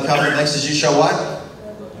 Top line of the covenant. Next is, you shall what?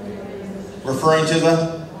 Referring to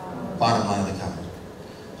the bottom line of the covenant.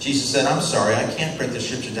 Jesus said, I'm sorry, I can't break the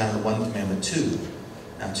scripture down to one commandment. Two.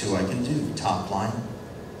 Now two I can do. Top line,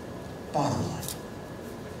 bottom line.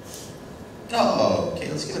 Oh, okay,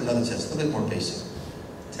 let's give it another test. A little bit more basic.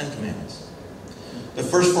 10 commandments. The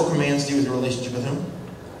first 4 commands deal with your relationship with whom?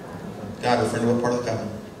 God, referring to what part of the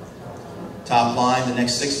covenant? Top line. The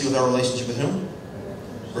next 6 deal with our relationship with whom?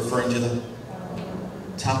 Referring to the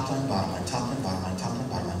top line, bottom line, top line, bottom line, top line,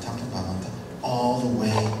 bottom line, top line, bottom line, all the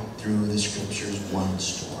way through the scriptures, one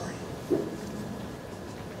story.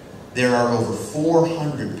 There are over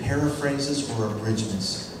 400 paraphrases or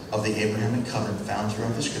abridgments of the Abrahamic covenant found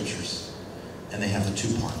throughout the scriptures. And they have the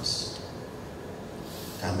 2 parts.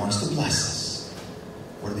 God wants to bless us.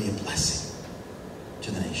 We're to be a blessing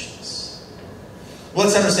to the nations. Well,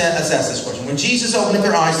 let's ask this question. When Jesus opened up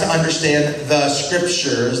their eyes to understand the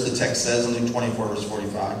scriptures, the text says in Luke 24, verse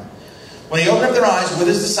 45, when he opened up their eyes with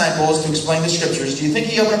his disciples to explain the scriptures, do you think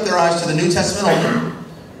he opened up their eyes to the New Testament only,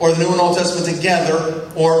 or the New and Old Testament together,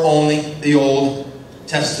 or only the Old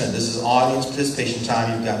Testament? This is audience participation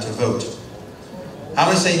time. You've got to vote. How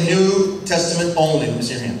many say New Testament only? Let me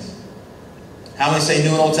see your hands. How many say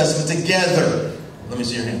New and Old Testament together? Let me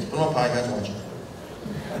see your hands. Put them up high, guys, watching.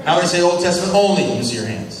 How many say Old Testament only? Let me see your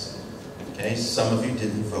hands. Okay, some of you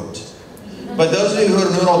didn't vote. But those of you who are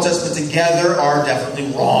New and Old Testament together are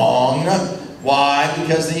definitely wrong. Why?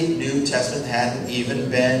 Because the New Testament hadn't even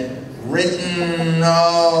been written.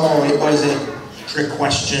 No, it was a trick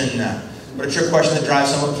question. But a trick question that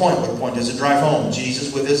drives home a point. What point does it drive home?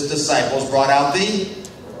 Jesus with his disciples brought out the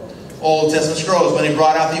Old Testament scrolls. When he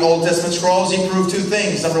brought out the Old Testament scrolls, he proved 2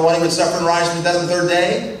 things. Number 1, he would suffer and rise from the dead on the third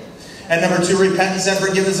day. And number 2, repentance and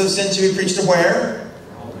forgiveness of sins should be preached to where?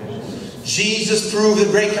 Jesus proved the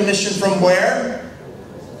Great Commission from where?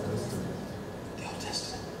 The Old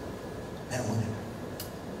Testament. Men and women.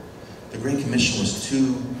 The Great Commission was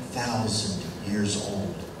 2,000 years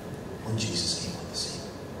old when Jesus came on the scene.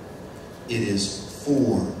 It is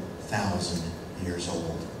 4,000 years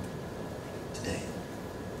old today.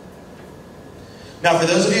 Now, for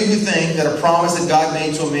those of you who think that a promise that God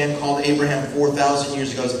made to a man called Abraham 4,000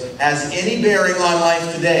 years ago has any bearing on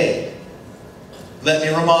life today, let me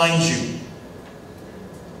remind you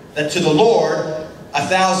that to the Lord,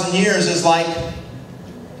 1,000 years is like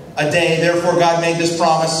a day. Therefore, God made this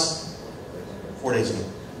promise 4 days ago.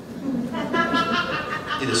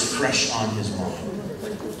 It is fresh on His mind.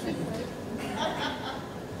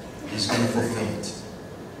 He's going to fulfill it.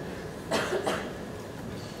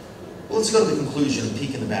 Well, let's go to the conclusion and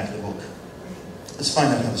peek in the back of the book. Let's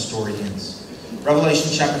find out how the story ends.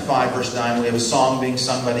 Revelation chapter 5, verse 9, we have a song being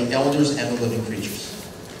sung by the elders and the living creatures.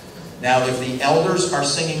 Now, if the elders are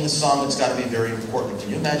singing the song, it's got to be very important. Can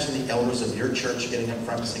you imagine the elders of your church getting up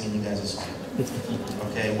front and singing you guys a song?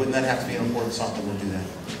 Okay, wouldn't that have to be an important song that we'll do that?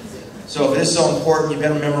 So if it is so important, you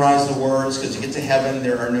better memorize the words, because to get to heaven,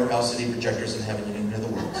 there are no LCD projectors in heaven. You need to know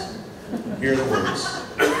the words. Hear the words.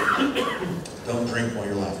 Don't drink while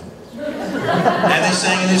you're laughing. And they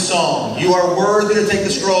sang a new song. You are worthy to take the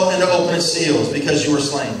scroll and to open its seals, because you were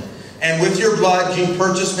slain. And with your blood you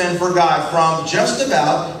purchased men for God from just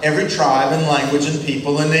about every tribe and language and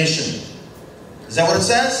people and nation. Is that what it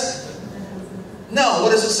says? No,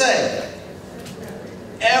 what does it say?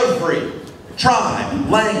 Every tribe,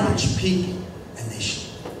 language, people, and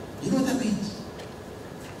nation. You know what that means?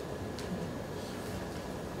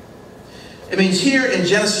 It means here in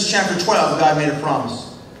Genesis chapter 12, God made a promise.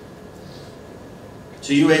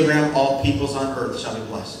 To you, Abraham, all peoples on earth shall be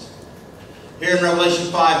blessed. Here in Revelation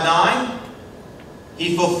 5:9,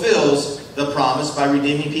 He fulfills the promise by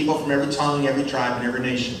redeeming people from every tongue, every tribe, and every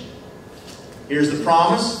nation. Here's the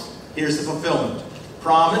promise. Here's the fulfillment.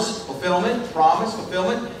 Promise, fulfillment, promise,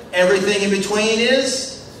 fulfillment. Everything in between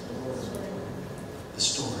is the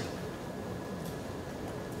story.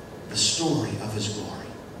 The story of His glory.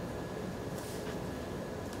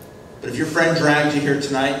 But if your friend dragged you here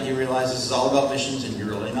tonight and you realize this is all about missions and you're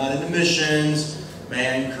really not into missions, may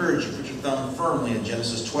I encourage you, put your thumb firmly in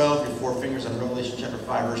Genesis 12, your 4 fingers on Revelation chapter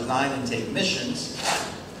 5, verse 9, and take missions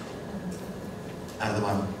out of the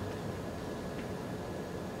Bible.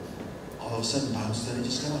 All of a sudden, Bible study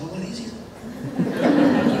just got a whole lot easier.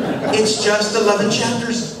 It's just 11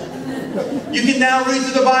 chapters. You can now read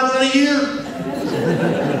through the Bible in a year.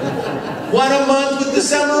 1 a month with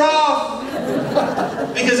December off.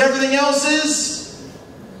 Because everything else is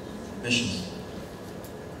missions.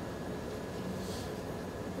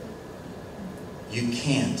 You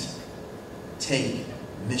can't take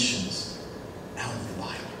missions out of the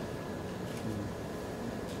Bible.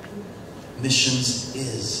 Missions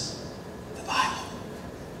is the Bible.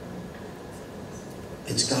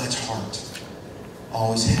 It's God's heart.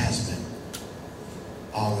 Always has been.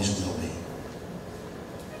 Always will be.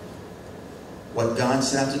 What God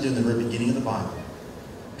set out to do in the very beginning of the Bible,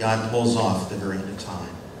 God pulls off at the very end of time.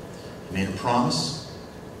 He made a promise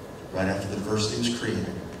right after the diversity was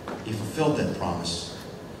created. He fulfilled that promise,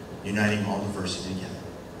 uniting all diversity together.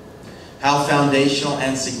 How foundational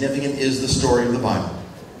and significant is the story of the Bible?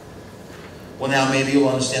 Well, now maybe you'll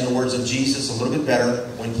understand the words of Jesus a little bit better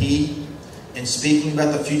when He, in speaking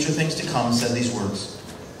about the future things to come, said these words.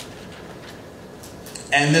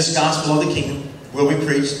 And this gospel of the kingdom will be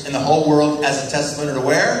preached in the whole world as a testimony to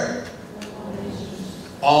where?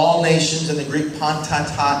 All nations. In the Greek,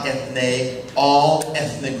 pantata ethne, all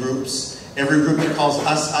ethnic groups. Every group that calls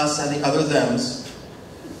us, and the other thems.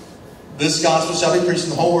 This gospel shall be preached in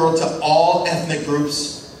the whole world to all ethnic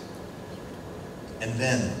groups. And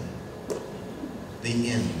then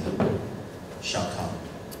the end shall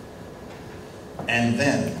come. And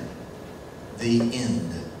then the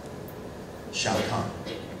end shall come.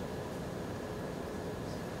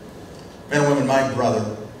 Men and women, my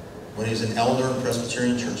brother, when he was an elder in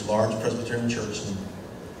Presbyterian Church, large Presbyterian church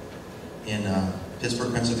in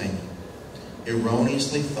Pittsburgh, Pennsylvania,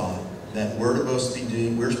 erroneously thought that we're supposed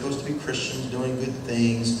to be Christians doing good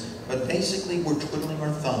things, but basically we're twiddling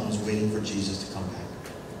our thumbs waiting for Jesus to come back.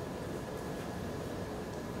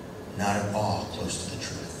 Not at all close to the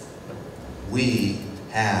truth. We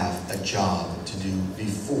have a job to do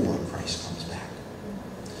before Christ comes back.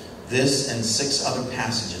 This and 6 other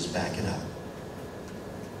passages back it up.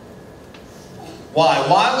 Why?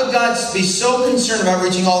 Why would God be so concerned about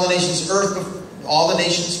reaching all the nations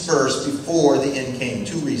first before the end came?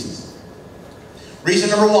 2 reasons. Reason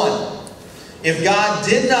number 1. If God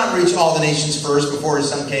did not reach all the nations first before his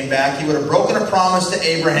son came back, he would have broken a promise to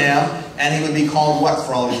Abraham, and he would be called what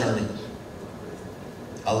for all eternity?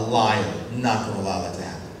 A liar. Not going to allow that to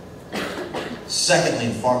happen. Secondly,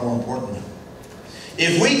 and far more importantly,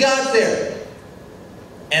 if we got there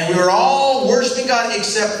and we were all worshiping God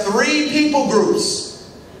except 3 people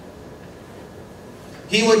groups,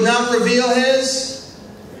 he would not reveal his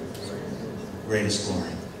greatest glory.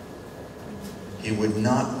 He would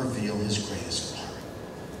not reveal his greatest glory.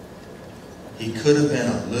 He could have been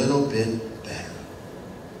a little bit better.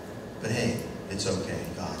 But hey, it's okay,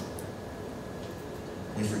 God.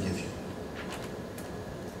 We forgive you.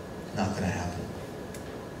 Not going to happen.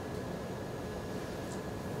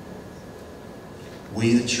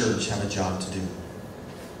 We, the church, have a job to do.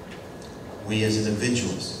 We as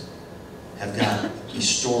individuals have got a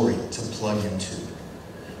story to plug into.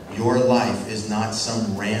 Your life is not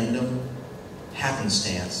some random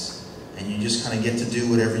happenstance and you just kind of get to do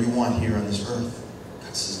whatever you want here on this earth.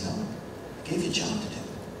 God says, no. I gave you a job to do.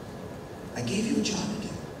 I gave you a job to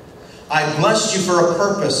do. I blessed you for a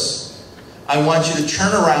purpose. I want you to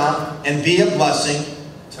turn around and be a blessing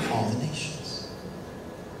to all the nations.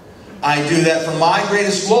 I do that for my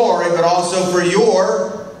greatest glory, but also for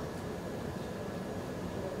your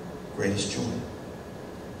greatest joy.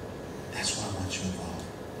 That's why I want you involved.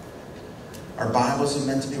 Our Bibles are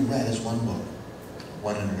meant to be read as one book.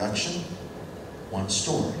 One introduction, one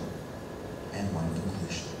story, and one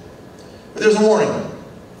conclusion. But there's a warning.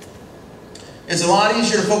 It's a lot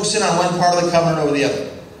easier to focus in on one part of the covenant over the other.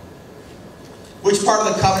 Which part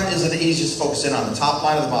of the covenant is it the easiest to focus in on? The top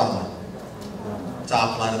line or the bottom line?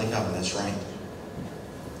 Top line of the covenant, that's right.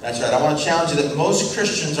 That's right. I want to challenge you that most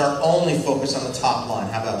Christians are only focused on the top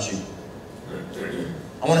line. How about you?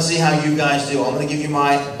 I want to see how you guys do. I'm going to give you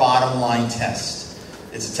my bottom line test.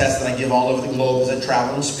 It's a test that I give all over the globe as I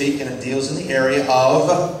travel and speak, and it deals in the area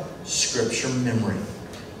of Scripture memory.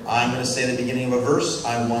 I'm going to say the beginning of a verse.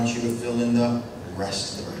 I want you to fill in the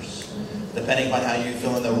rest of the verse. Depending upon how you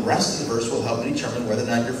fill in the rest of the verse will help me determine whether or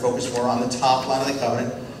not you're focused more on the top line of the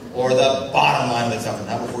covenant or the bottom line of the covenant.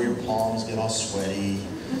 Not before your palms get all sweaty.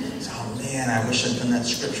 Oh man, I wish I'd done that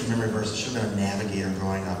Scripture memory verse. I should have been a navigator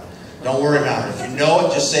growing up. Don't worry about it. If you know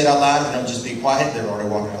it, just say it out loud. If you don't, just be quiet. They're already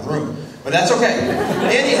walking out of the room. But that's okay.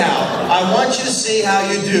 Anyhow, I want you to see how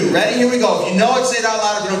you do. Ready? Here we go. If you know it, say it out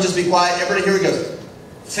loud. If you don't, just be quiet. Everybody, here we go.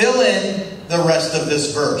 Fill in the rest of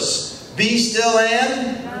this verse. Be still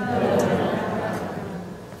and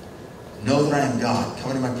know that I am God.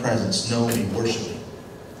 Come into my presence. Know me. Worship me.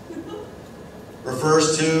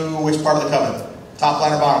 Refers to which part of the covenant? Top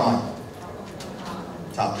line or bottom line?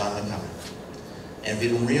 Top line of the covenant. And if you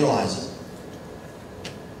didn't realize it,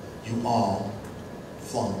 you all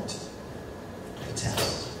flunked the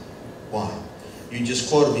test. Why? You just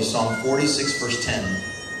quoted me Psalm 46 verse 10,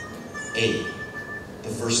 8, the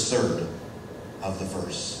first third of the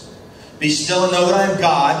verse. Be still and know that I am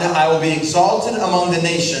God. I will be exalted among the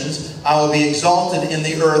nations. I will be exalted in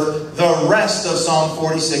the earth. The rest of Psalm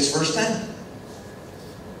 46 verse 10.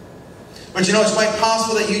 But you know, it's quite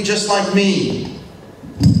possible that you, just like me,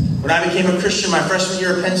 when I became a Christian my freshman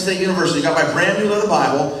year at Penn State University, got my brand new leather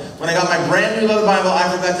Bible. When I got my brand new leather Bible,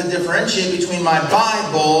 I forgot to differentiate between my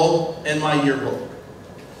Bible and my yearbook.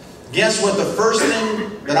 Guess what the first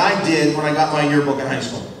thing that I did when I got my yearbook in high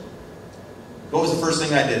school? What was the first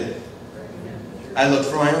thing I did? I looked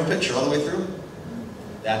for my own picture all the way through.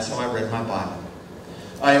 That's how I read my Bible.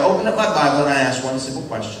 I opened up my Bible and I asked one simple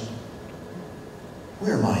question.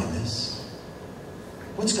 Where am I in this?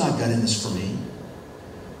 What's God got in this for me?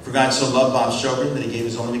 For God so loved Bob Sjogren that he gave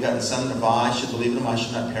his only begotten Son, that if I should believe in him, I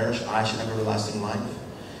should not perish, I should have everlasting life.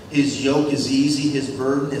 His yoke is easy, his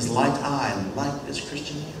burden is light. I like this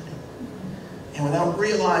Christianity. And without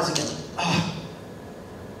realizing it,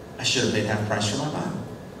 I should have paid half price for my Bible.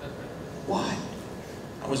 Why?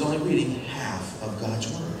 I was only reading half of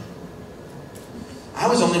God's Word. I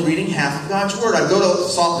was only reading half of God's Word. I'd go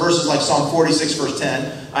to verses like Psalm 46 verse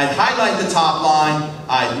 10. I'd highlight the top line.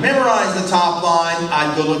 I'd memorize the top line.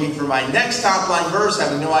 I'd go looking for my next top line verse,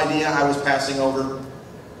 having no idea I was passing over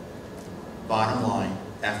bottom line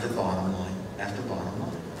after bottom line after bottom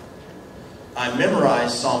line. I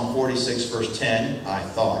memorized Psalm 46 verse 10. I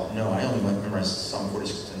thought, no, I only memorized Psalm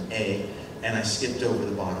 46 10a, and I skipped over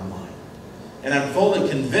the bottom line. And I'm firmly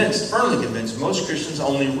convinced, most Christians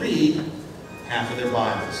only read half of their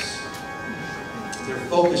Bibles. They're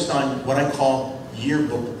focused on what I call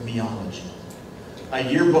yearbook theology. A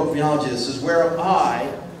yearbook theology. This is, where am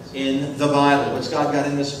I in the Bible? What's God got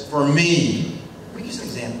in this for me? Let me give you some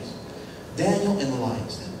examples. Daniel in the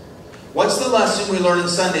lion's den. What's the lesson we learn in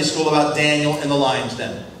Sunday school about Daniel in the lion's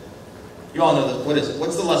den? You all know that. What is it?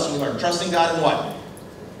 What's the lesson we learned? Trusting God in what?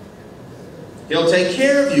 He'll take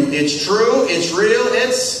care of you. It's true. It's real.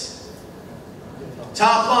 It's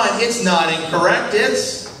top line. It's not incorrect.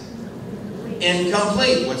 It's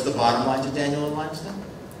incomplete. What's the bottom line to Daniel and Lion's Den?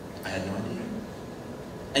 I had no idea.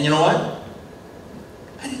 And you know what?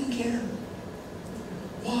 I didn't care.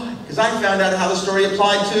 Why? Because I found out how the story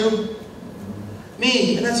applied to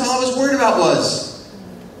me. And that's all I was worried about was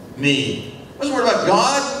me. I wasn't worried about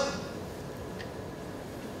God.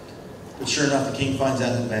 But sure enough, the king finds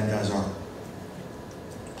out who the bad guys are.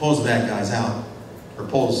 Pulls the bad guys out. Or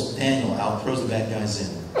pulls Daniel out, throws the bad guys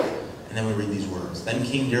in. And then we read these words. Then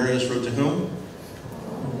King Darius wrote to whom?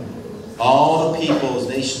 All the peoples,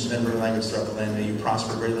 nations, men, every language throughout the land. May you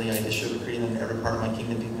prosper greatly. I issue a decree that in every part of my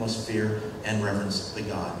kingdom people must fear and reverence the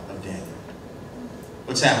God of Daniel.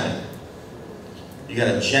 What's happening? You got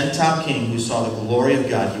a Gentile king who saw the glory of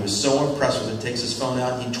God. He was so impressed with it, takes his phone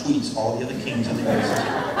out, he tweets all the other kings in the earth.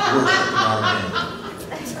 Worship the God of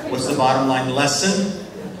Daniel. What's the bottom line lesson?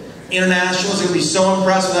 Internationals are going to be so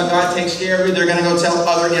impressed with how God takes care of you, they're going to go tell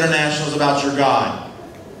other internationals about your God.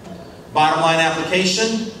 Bottom line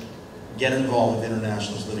application, get involved with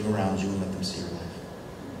internationals living around you and let them see your life.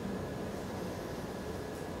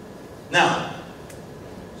 Now,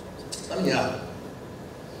 let me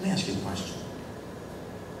ask you a question.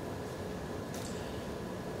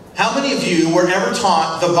 How many of you were ever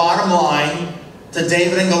taught the bottom line to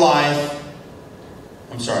David and Goliath?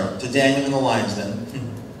 I'm sorry, to Daniel and the lion's den.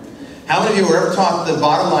 How many of you were ever taught the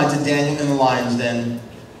bottom line to Daniel and the lion's den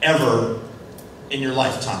ever in your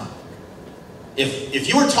lifetime? If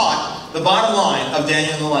you were taught the bottom line of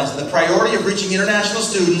Daniel and the lion's den, the priority of reaching international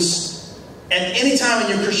students at any time in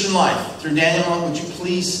your Christian life through Daniel, would you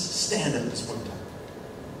please stand up at this point in time?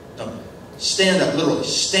 Don't. Stand up, literally.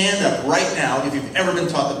 Stand up right now if you've ever been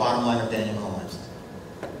taught the bottom line of Daniel and the lion's den.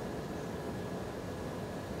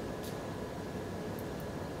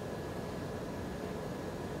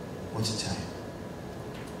 What's it tell you?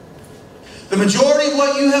 The majority of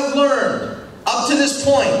what you have learned up to this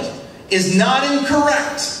point is not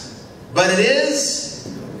incorrect, but it is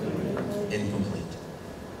incomplete.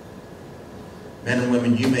 Men and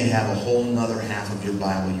women, you may have a whole nother half of your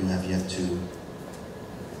Bible you have yet to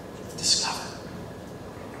discover.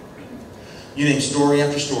 You name story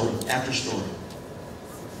after story after story.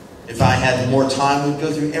 If I had more time, we'd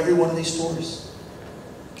go through every one of these stories.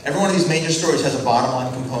 Every one of these major stories has a bottom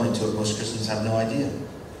line component to it. Most Christians have no idea.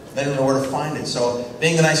 They don't know where to find it. So,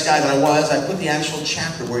 being the nice guy that I was, I put the actual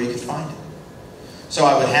chapter where you could find it. So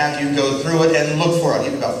I would have you go through it and look for it. I'd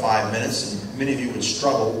give you about 5 minutes, and many of you would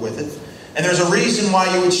struggle with it. And there's a reason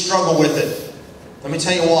why you would struggle with it. Let me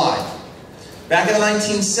tell you why. Back in the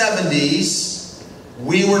 1970s,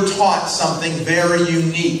 we were taught something very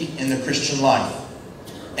unique in the Christian life.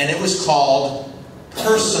 And it was called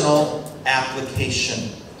personal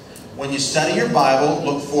application. When you study your Bible,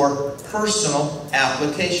 look for personal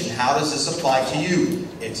application. How does this apply to you?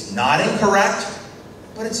 It's not incorrect,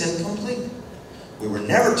 but it's incomplete. We were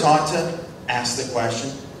never taught to ask the question,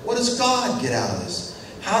 what does God get out of this?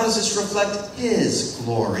 How does this reflect His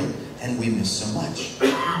glory? And we miss so much.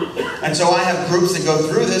 And so I have groups that go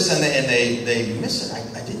through this and they miss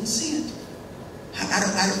it. I didn't see it.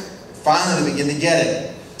 I finally begin to get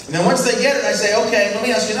it. And then once they get it, I say, okay, let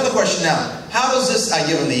me ask you another question now. How does this, I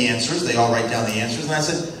give them the answers. They all write down the answers. And I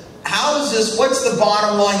said, how does this, what's the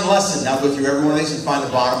bottom line lesson? Now go through every one of these and find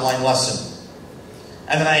the bottom line lesson.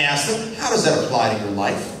 And then I ask them, how does that apply to your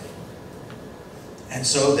life? And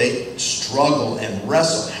so they struggle and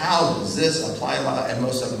wrestle. How does this apply to my life? And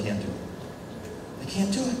most of them can't do it. They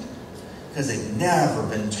can't do it. Because they've never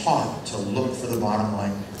been taught to look for the bottom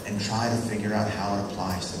line and try to figure out how it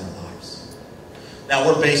applies to their lives. Now,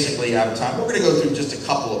 we're basically out of time. We're going to go through just a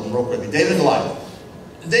couple of them real quickly. David and Goliath.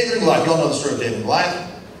 David and Goliath. You all know the story of David and Goliath.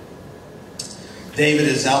 David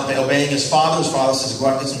is out obeying his father. His father says, go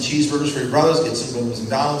out and get some cheeseburgers for your brothers. Get some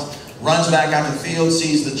McDonald's. Runs back out to the field,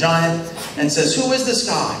 sees the giant, and says, who is this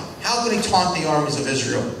guy? How can he taunt the armies of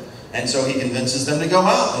Israel? And so he convinces them to go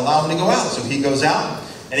out and allow him to go out. So he goes out,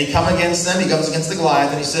 and he comes against them. He comes against the Goliath,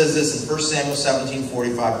 and he says this in 1 Samuel 17,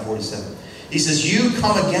 45 to 47. He says, you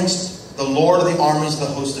come against the Lord of the armies of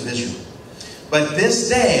the host of Israel. But this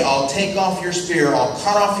day I'll take off your spear, I'll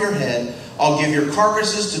cut off your head, I'll give your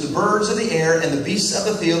carcasses to the birds of the air and the beasts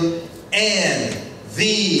of the field, and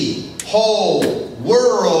the whole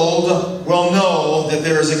world will know that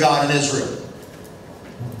there is a God in Israel.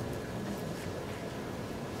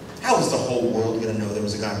 How is the whole world going to know there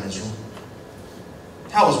was a God in Israel?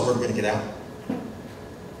 How is word going to get out?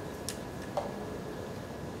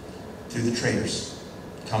 Through the traitors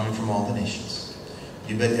coming from all the nations.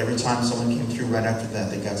 You bet every time someone came through right after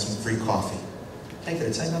that, they got some free coffee. Hey, could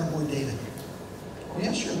I tell you about our boy David? Oh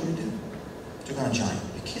yeah, sure, what did he do? Took on a giant.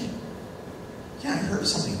 Are you kidding? Yeah, I heard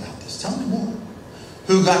something about this. Tell me more.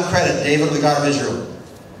 Who got credit? David or the God of Israel?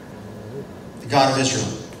 The God of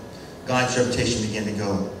Israel. God's reputation began to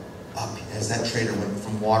go up as that trader went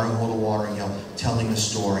from watering hole to watering hole, telling the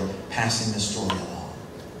story, passing the story along.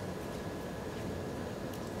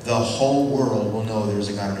 The whole world will know there's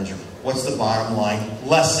a God of Israel. What's the bottom line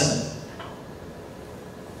lesson?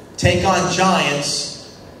 Take on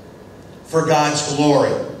giants for God's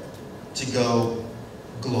glory to go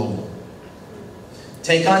global.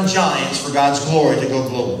 Take on giants for God's glory to go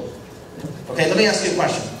global. Okay, let me ask you a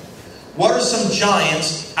question. What are some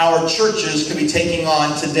giants our churches could be taking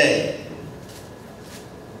on today?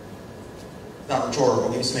 Not rhetorical, I'll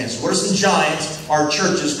give you some answers. What are some giants our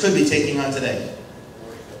churches could be taking on today?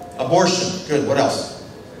 Abortion, good. What else?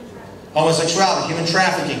 Homosexuality, human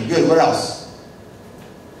trafficking, good. What else?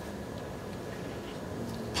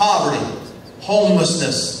 Poverty,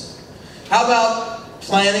 homelessness. How about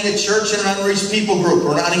planning a church in an unreached people group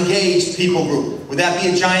or an unengaged people group? Would that be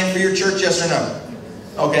a giant for your church, yes or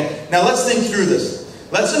no? Okay, now let's think through this.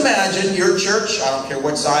 Let's imagine your church, I don't care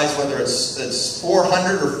what size, whether it's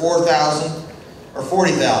 400 or 4,000 or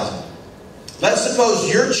 40,000. Let's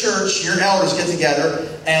suppose your church, your elders get together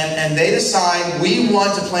and they decide we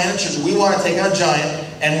want to plant a church, we want to take on a giant,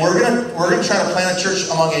 and we're gonna try to plant a church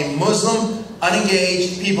among a Muslim,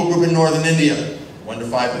 unengaged people group in northern India. 1 to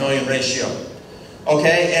 5 million ratio.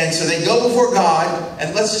 Okay, and so they go before God,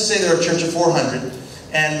 and let's just say they're a church of 400.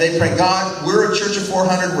 And they pray, God, we're a church of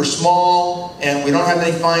 400, we're small, and we don't have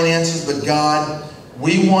any finances, but God,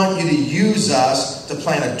 we want you to use us to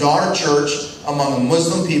plant a daughter church among a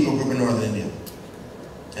Muslim people group in northern India.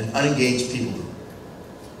 An unengaged people group.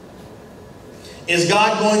 Is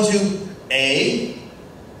God going to, A,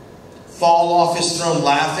 fall off his throne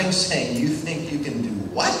laughing, saying, you think you can do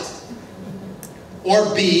what?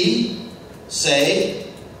 Or B,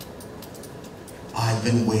 say, I've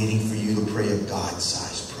been waiting for you to pray a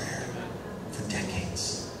God-sized prayer for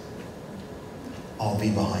decades. I'll be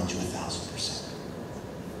behind you 1,000%.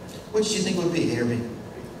 Which do you think would be, A or B?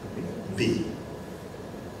 B.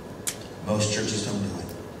 Most churches don't do it.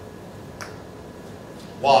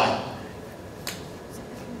 Why?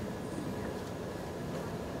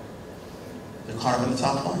 They're caught up in the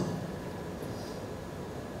top line.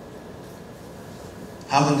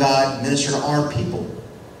 How can God minister to our people?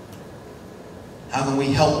 How can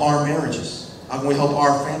we help our marriages? How can we help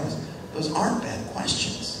our families? Those aren't bad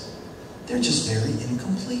questions. They're just very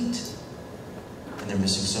incomplete. And they're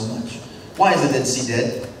missing so much. Why is the Dead Sea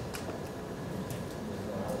dead?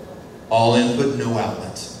 All input, no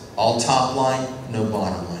outlet. All top line, no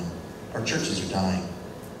bottom line. Our churches are dying.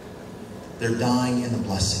 They're dying in the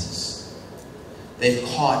blessings. They've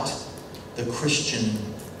caught the Christian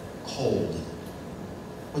cold.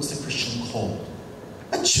 What's the Christian cold?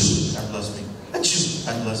 Achoo, God bless me. Achoo,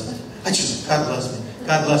 God bless me. Achoo, God bless me.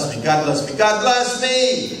 God bless me. God bless me. God bless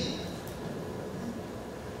me.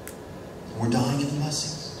 We're dying in the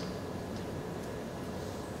blessings.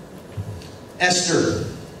 Esther.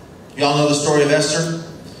 You all know the story of Esther?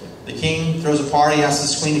 The king throws a party, asks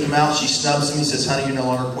this queen to come out. She snubs him. He says, honey, you're no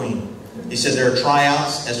longer queen. He said there are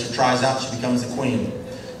tryouts. Esther tries out. She becomes the queen.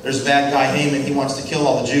 There's a bad guy, Haman. He wants to kill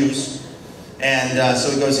all the Jews. And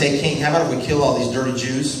so he goes, hey, king, how about if we kill all these dirty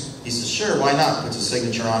Jews? He says, sure, why not? Puts a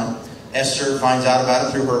signature on it. Esther finds out about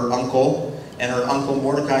it through her uncle. And her uncle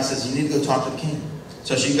Mordecai says, you need to go talk to the king.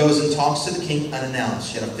 So she goes and talks to the king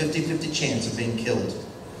unannounced. She had a 50-50 chance of being killed.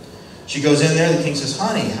 She goes in there. The king says,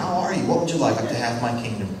 honey, how are you? What would you like? Up to half my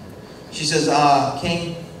kingdom. She says,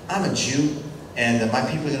 king, I'm a Jew. And my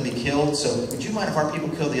people are going to be killed. So would you mind if our people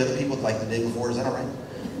kill the other people like the day before? Is that all right?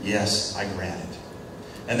 Yes, I grant it.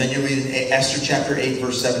 And then you read in Esther chapter 8,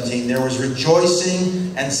 verse 17, there was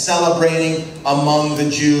rejoicing and celebrating among the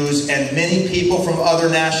Jews, and many people from other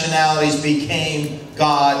nationalities became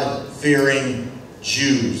God-fearing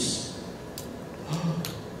Jews.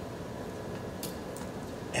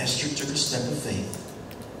 Esther took a step of faith,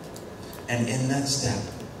 and in that step,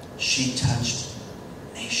 she touched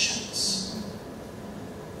nations.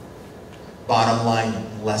 Bottom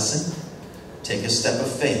line lesson, take a step of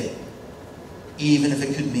faith. Even if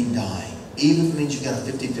it could mean dying. Even if it means you've got a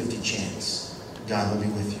 50-50 chance. God will be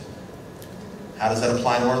with you. How does that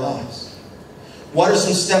apply to our lives? What are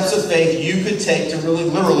some steps of faith you could take to really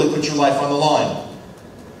literally put your life on the line?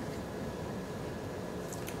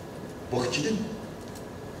 What could you do?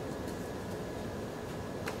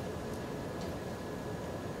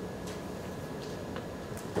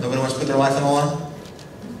 Nobody wants to put their life on the line?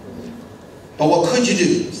 But what could you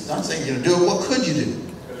do? It's not saying you're going to do it. What could you do?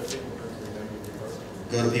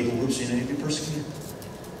 Go to people groups so you know you'd be persecuted.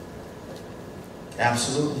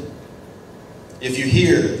 Absolutely. If you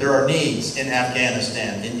hear there are needs in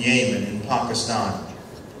Afghanistan, in Yemen, in Pakistan,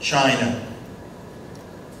 China,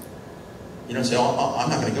 you don't say, oh,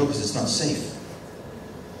 I'm not going to go because it's not safe.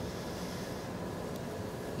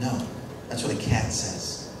 No, that's what a cat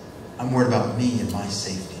says. I'm worried about me and my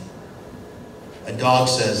safety. A dog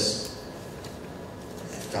says,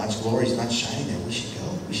 if God's glory is not shining there, we should go.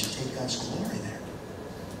 We should take God's glory there.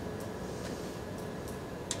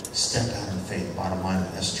 Step out in faith, bottom line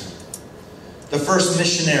of Esther. The first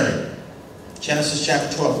missionary. Genesis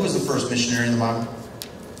chapter 12. Who was the first missionary in the Bible?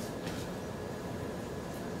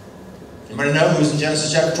 Anybody know who's in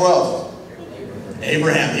Genesis chapter 12?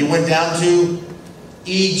 Abraham. He went down to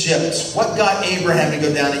Egypt. What got Abraham to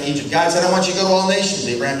go down to Egypt? God said, I want you to go to all nations.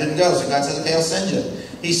 Abraham didn't go, so God said, okay, I'll send you.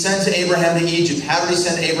 He sends Abraham to Egypt. How did he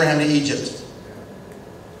send Abraham to Egypt?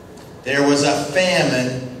 There was a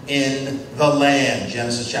famine in the land.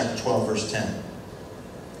 Genesis chapter 12, verse 10.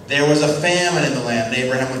 There was a famine in the land, and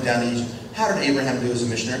Abraham went down to Egypt. How did Abraham do as a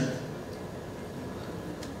missionary?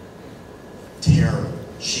 Terrible.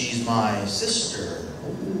 She's my sister.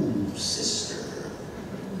 Ooh, sister.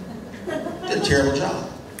 Did a terrible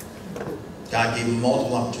job. God gave him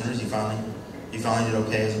multiple opportunities. He finally did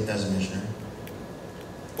okay as a missionary.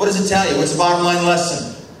 What does it tell you? What's the bottom line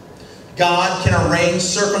lesson? God can arrange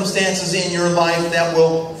circumstances in your life that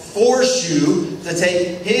will force you to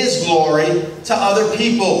take His glory to other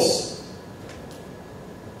people's.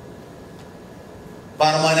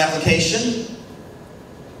 Bottom line application.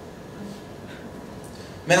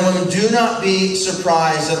 Men and women, do not be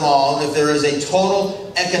surprised at all if there is a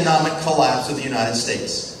total economic collapse of the United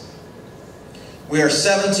States. We are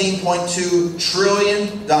 $17.2 trillion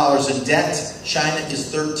in debt. China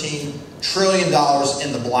is $13 trillion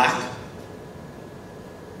in the black.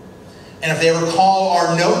 And if they recall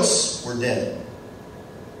our notes, we're dead.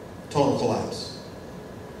 Total collapse.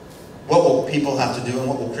 What will people have to do and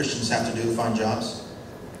what will Christians have to do to find jobs?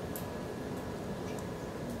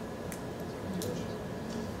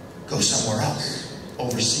 Go somewhere else.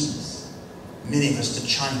 Overseas. Many of us to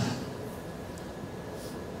China.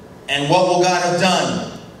 And what will God have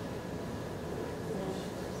done?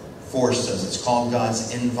 Forced us. It's called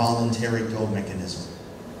God's involuntary go mechanism.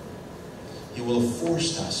 He will have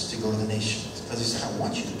forced us to go to the nations. Because He said, I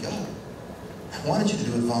want you to go. I wanted you to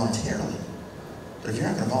do it voluntarily. But if you're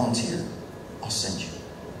not going to volunteer, I'll send you.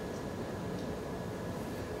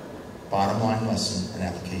 Bottom line lesson and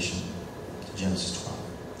application to Genesis 12.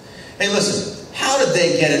 Hey, listen. How did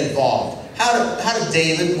they get involved? How did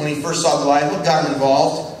David, when he first saw Goliath, what got him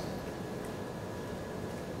involved?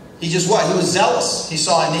 He just what? He was zealous. He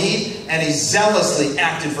saw a need, and he zealously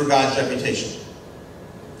acted for God's reputation.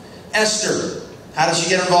 Esther, how did she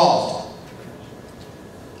get involved?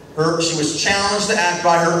 She was challenged to act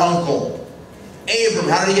by her uncle. Abram,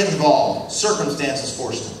 how did he get involved? Circumstances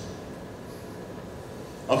forced him.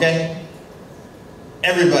 Okay?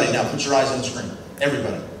 Everybody now, put your eyes on the screen.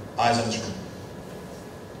 Everybody, eyes on the screen.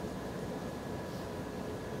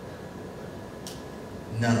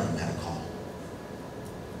 None of them had a call.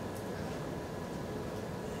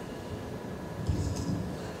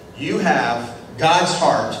 You have God's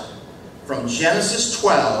heart from Genesis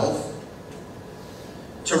 12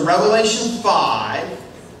 to Revelation 5,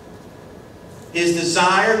 His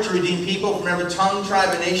desire to redeem people from every tongue, tribe,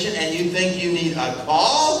 and nation, and you think you need a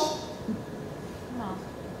call?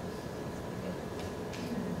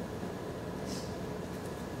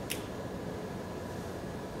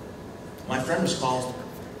 My friend was called.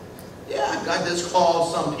 Yeah, God does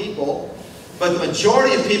call some people. But the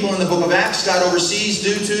majority of people in the book of Acts got overseas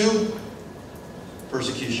due to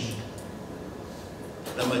persecution.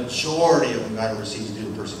 The majority of them got overseas due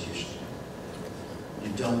to persecution.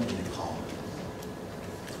 You don't need a call.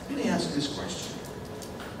 Let me ask this question.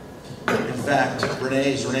 In fact, is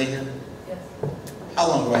Renee here? Yes. How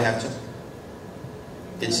long do I have to?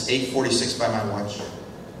 It's 8:46 by my watch. So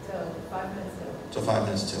 5 minutes till. So 5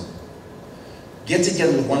 minutes till. Get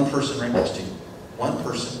together with one person right next to you. One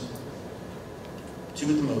person. Two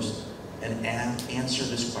at the most. And answer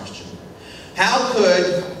this question. How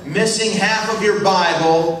could missing half of your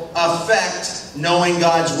Bible affect knowing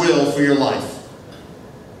God's will for your life?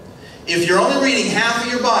 If you're only reading half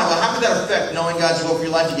of your Bible, how could that affect knowing God's will for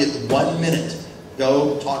your life? You get 1 minute.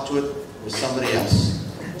 Go talk to it with somebody else.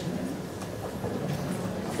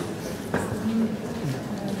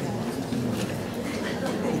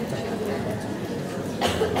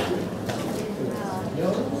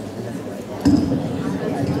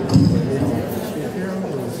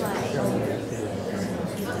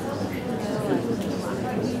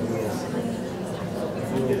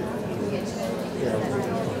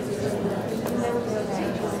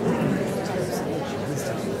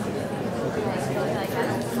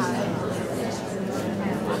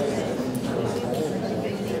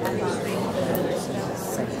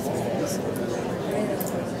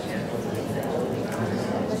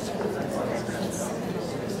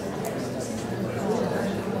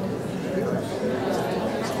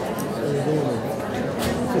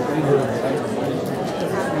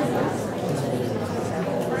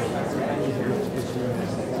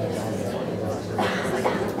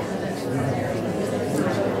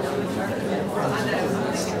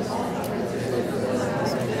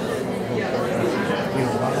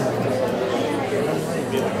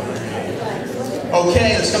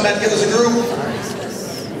 Okay, let's come back together as a group.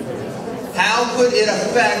 How could it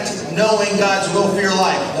affect knowing God's will for your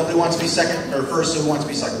life? Nobody wants to be second or first, so who wants to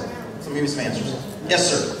be second? Some give me some answers.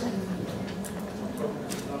 Yes, sir.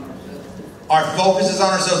 Our focus is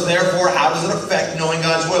on ourselves, therefore, how does it affect knowing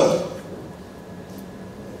God's will?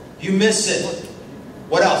 You miss it.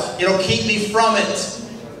 What else? It'll keep me from it.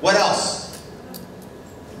 What else?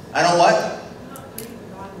 I don't what?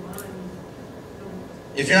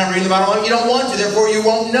 If you're not reading the Bible, you don't want to. Therefore, you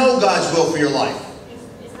won't know God's will for your life.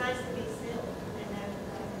 It's nice to be still.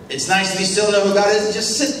 It's nice to be still and know who God is and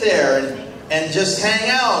just sit there and just hang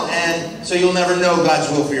out. And so you'll never know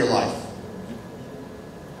God's will for your life.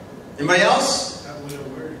 Anybody else?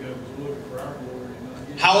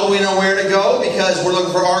 How do we know where to go? Because we're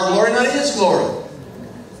looking for our glory, not His glory.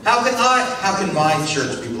 How can my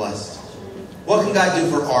church be blessed? What can God do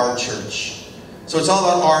for our church? So it's all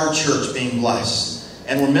about our church being blessed.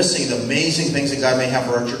 And we're missing the amazing things that God may have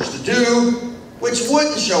for our church to do, which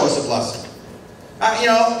wouldn't show us a blessing.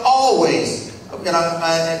 Always.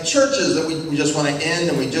 Churches that we just want to end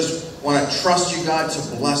and we just want to trust you, God,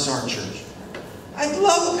 to bless our church. I'd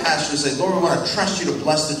love a pastor to say, Lord, we want to trust you to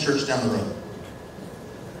bless the church down the road.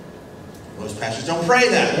 Most pastors don't pray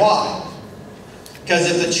that. Why? Because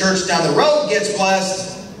if the church down the road gets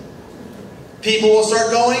blessed, people will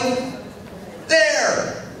start going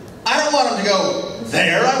there. I don't want them to go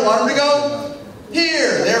there. I want them to go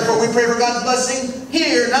here. Therefore, we pray for God's blessing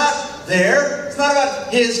here, not there. It's not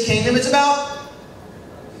about His kingdom. It's about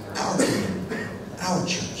our kingdom, our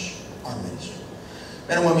church, our ministry.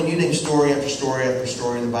 Men and women, you name story after story after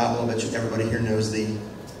story in the Bible. I bet you everybody here knows the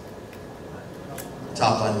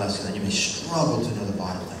top line lesson, and you may struggle to know the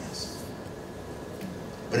bottom line is.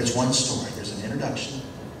 But it's one story. There's an introduction.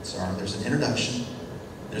 There's an introduction.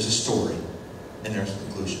 There's a story. And there's a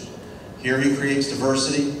conclusion. Here He creates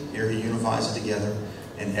diversity. Here He unifies it together.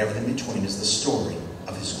 And everything between is the story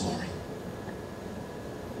of His glory.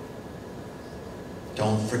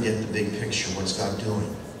 Don't forget the big picture. What's God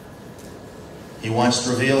doing? He wants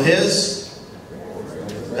to reveal His,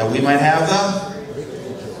 that we might have the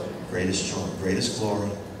greatest joy, greatest glory,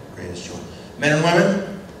 greatest joy. Men and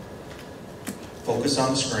women, focus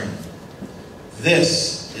on the screen.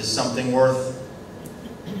 This is something worth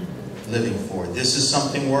living for. This is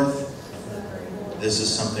something worth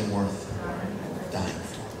dying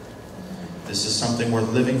for. This is something worth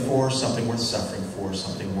living for, something worth suffering for,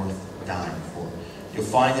 something worth dying for. You'll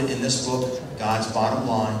find it in this book, God's Bottom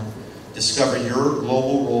Line. Discover your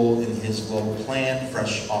global role in His global plan,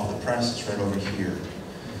 fresh off the press. It's right over here.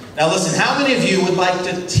 Now listen, how many of you would like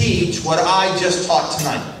to teach what I just taught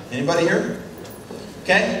tonight? Anybody here?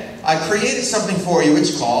 Okay? I created something for you.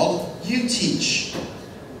 It's called You Teach.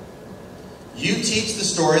 You Teach the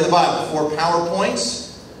Story of the Bible. 4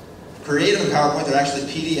 PowerPoints. Creative in PowerPoint. They're actually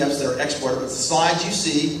PDFs that are exported. But the slides you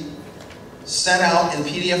see sent out in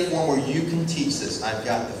PDF form where you can teach this. I've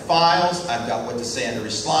got the files. I've got what to say on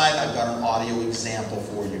every slide. I've got an audio example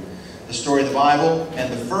for you. The story of the Bible.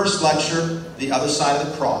 And the first lecture, the other side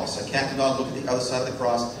of the cross. I can't look at the other side of the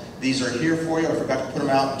cross. These are here for you. I forgot to put them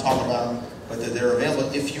out and talk about them. But they're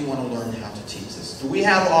available if you want to learn how to teach this. Do we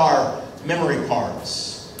have our memory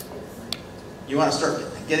cards? You want to start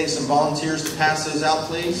getting some volunteers to pass those out,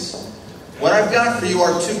 please? What I've got for you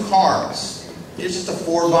are 2 cards. Here's just a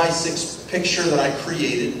 4x6 picture that I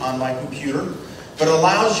created on my computer. But it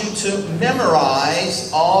allows you to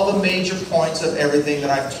memorize all the major points of everything that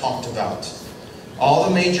I've talked about. All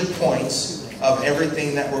the major points of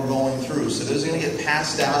everything that we're going through. So those are going to get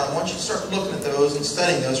passed out. I want you to start looking at those and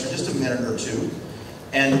studying those for just a minute or two.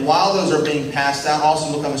 And while those are being passed out,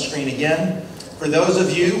 also look on the screen again. For those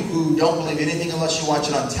of you who don't believe anything unless you watch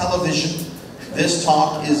it on television, this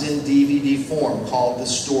talk is in DVD form called The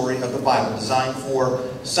Story of the Bible, designed for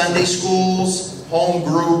Sunday schools, home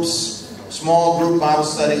groups, small group Bible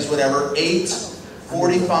studies, whatever. 8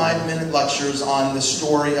 45-minute lectures on the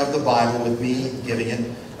story of the Bible with me giving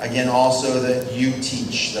it. Again, also that You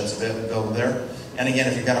Teach, that's available there. And again,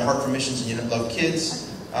 if you've got a heart for missions and you love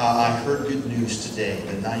kids, I heard good news today,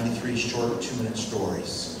 the 93 short 2-minute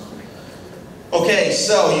stories. Okay,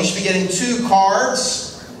 so you should be getting 2 cards.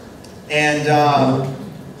 And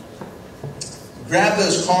grab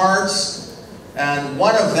those cards. And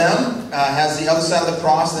one of them has the other side of the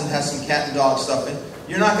cross and has some cat and dog stuff in.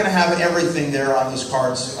 You're not going to have everything there on those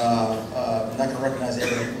cards. You're not going to recognize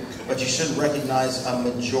everything. But you should recognize a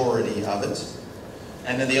majority of it.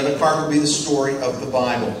 And then the other card will be the story of the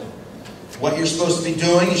Bible. What you're supposed to be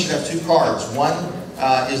doing, you should have 2 cards. One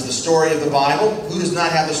is the story of the Bible. Who does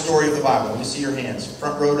not have the story of the Bible? Let me see your hands.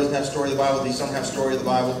 Front row doesn't have story of the Bible. These don't have story of the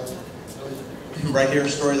Bible. Right here,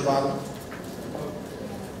 story of the Bible.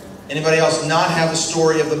 Anybody else not have the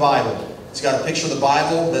story of the Bible? It's got a picture of the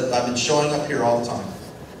Bible that I've been showing up here all the time.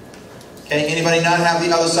 Okay, anybody not have the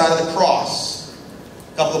other side of the cross?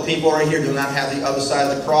 A couple of people right here do not have the other side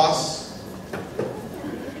of the cross.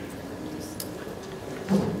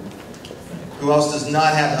 Who else does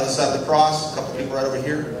not have the other side of the cross? A couple of people right over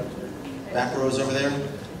here. Back rows over there.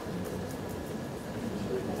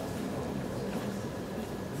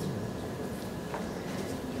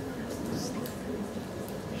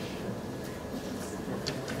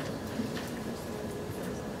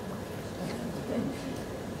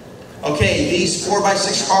 Okay, these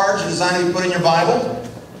 4x6 cards are designed to be put in your Bible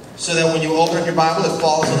so that when you open up your Bible, it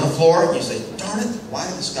falls on the floor and you say, darn it, why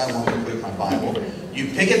did this guy want me to put it in my Bible? You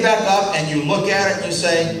pick it back up and you look at it and you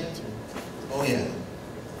say, oh yeah.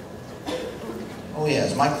 Oh yeah,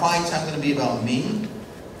 is my quiet time going to be about me?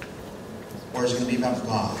 Or is it going to be about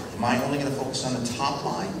God? Am I only going to focus on the top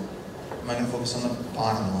line? Or am I going to focus on the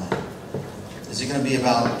bottom line? Is it going to be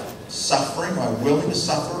about suffering? Am I willing to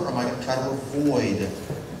suffer? Or am I going to try to avoid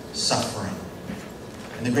suffering?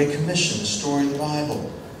 And the Great Commission, the story of the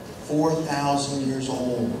Bible, 4,000 years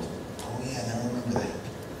old. Oh yeah, now I remember that.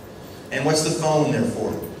 And what's the phone there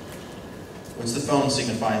for? What's the phone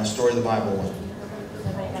signifying the story of the Bible?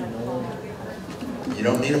 You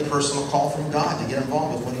don't need a personal call from God to get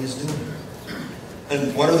involved with what He is doing.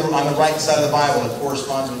 And what are on the right side of the Bible that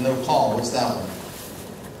corresponds with no call? What's that one?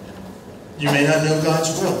 You may not know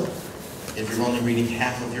God's will if you're only reading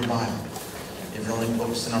half of your Bible. If you're only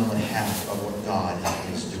focusing on one half of what God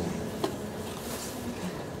is doing.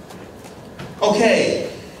 Okay.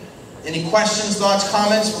 Any questions, thoughts,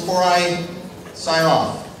 comments before I sign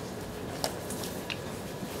off?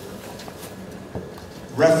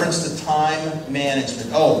 Reference to time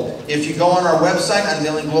management. Oh, if you go on our website,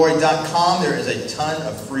 unveilingglory.com, there is a ton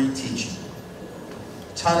of free teaching.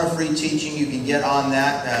 Ton of free teaching you can get on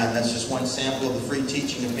that. That's just one sample of the free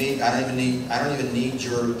teaching of me. I don't even need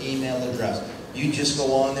your email address. You just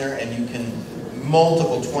go on there and you can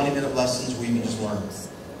multiple 20-minute lessons where you can just learn.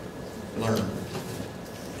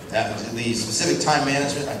 The specific time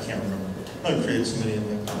management, I can't remember. I created so many of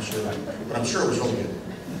them, I'm sure. But I'm sure it was really good.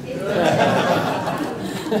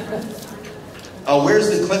 Where's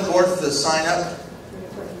the clipboard for the sign up?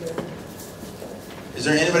 Is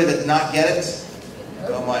there anybody that did not get it?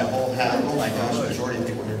 Oh my gosh, the majority of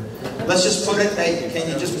people here. Let's just put it, hey, can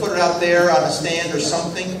you just put it out there on a stand or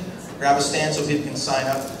something? Grab a stand so people can sign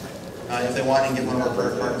up if they want and get one of our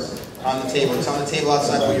prayer cards on the table. It's on the table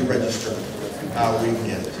outside where you register, where you can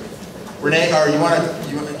get it. Renee, or you want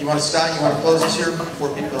to Scott? You want to close this here before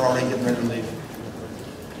people are already getting ready to leave?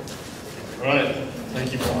 All right.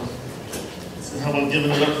 Thank you, Bob. How about giving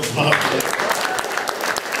it up for Bob?